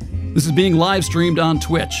 this is being live streamed on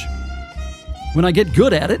Twitch. When I get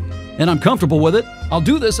good at it, and I'm comfortable with it, I'll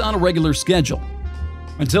do this on a regular schedule.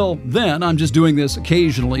 Until then, I'm just doing this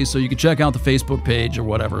occasionally, so you can check out the Facebook page or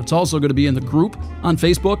whatever. It's also going to be in the group on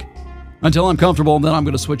Facebook. Until I'm comfortable, then I'm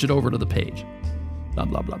going to switch it over to the page. Blah,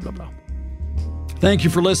 blah, blah, blah, blah. Thank you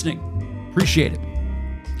for listening. Appreciate it.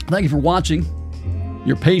 Thank you for watching.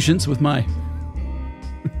 Your patience with my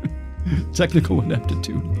technical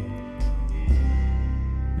ineptitude.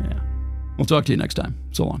 Yeah. We'll talk to you next time.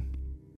 So long.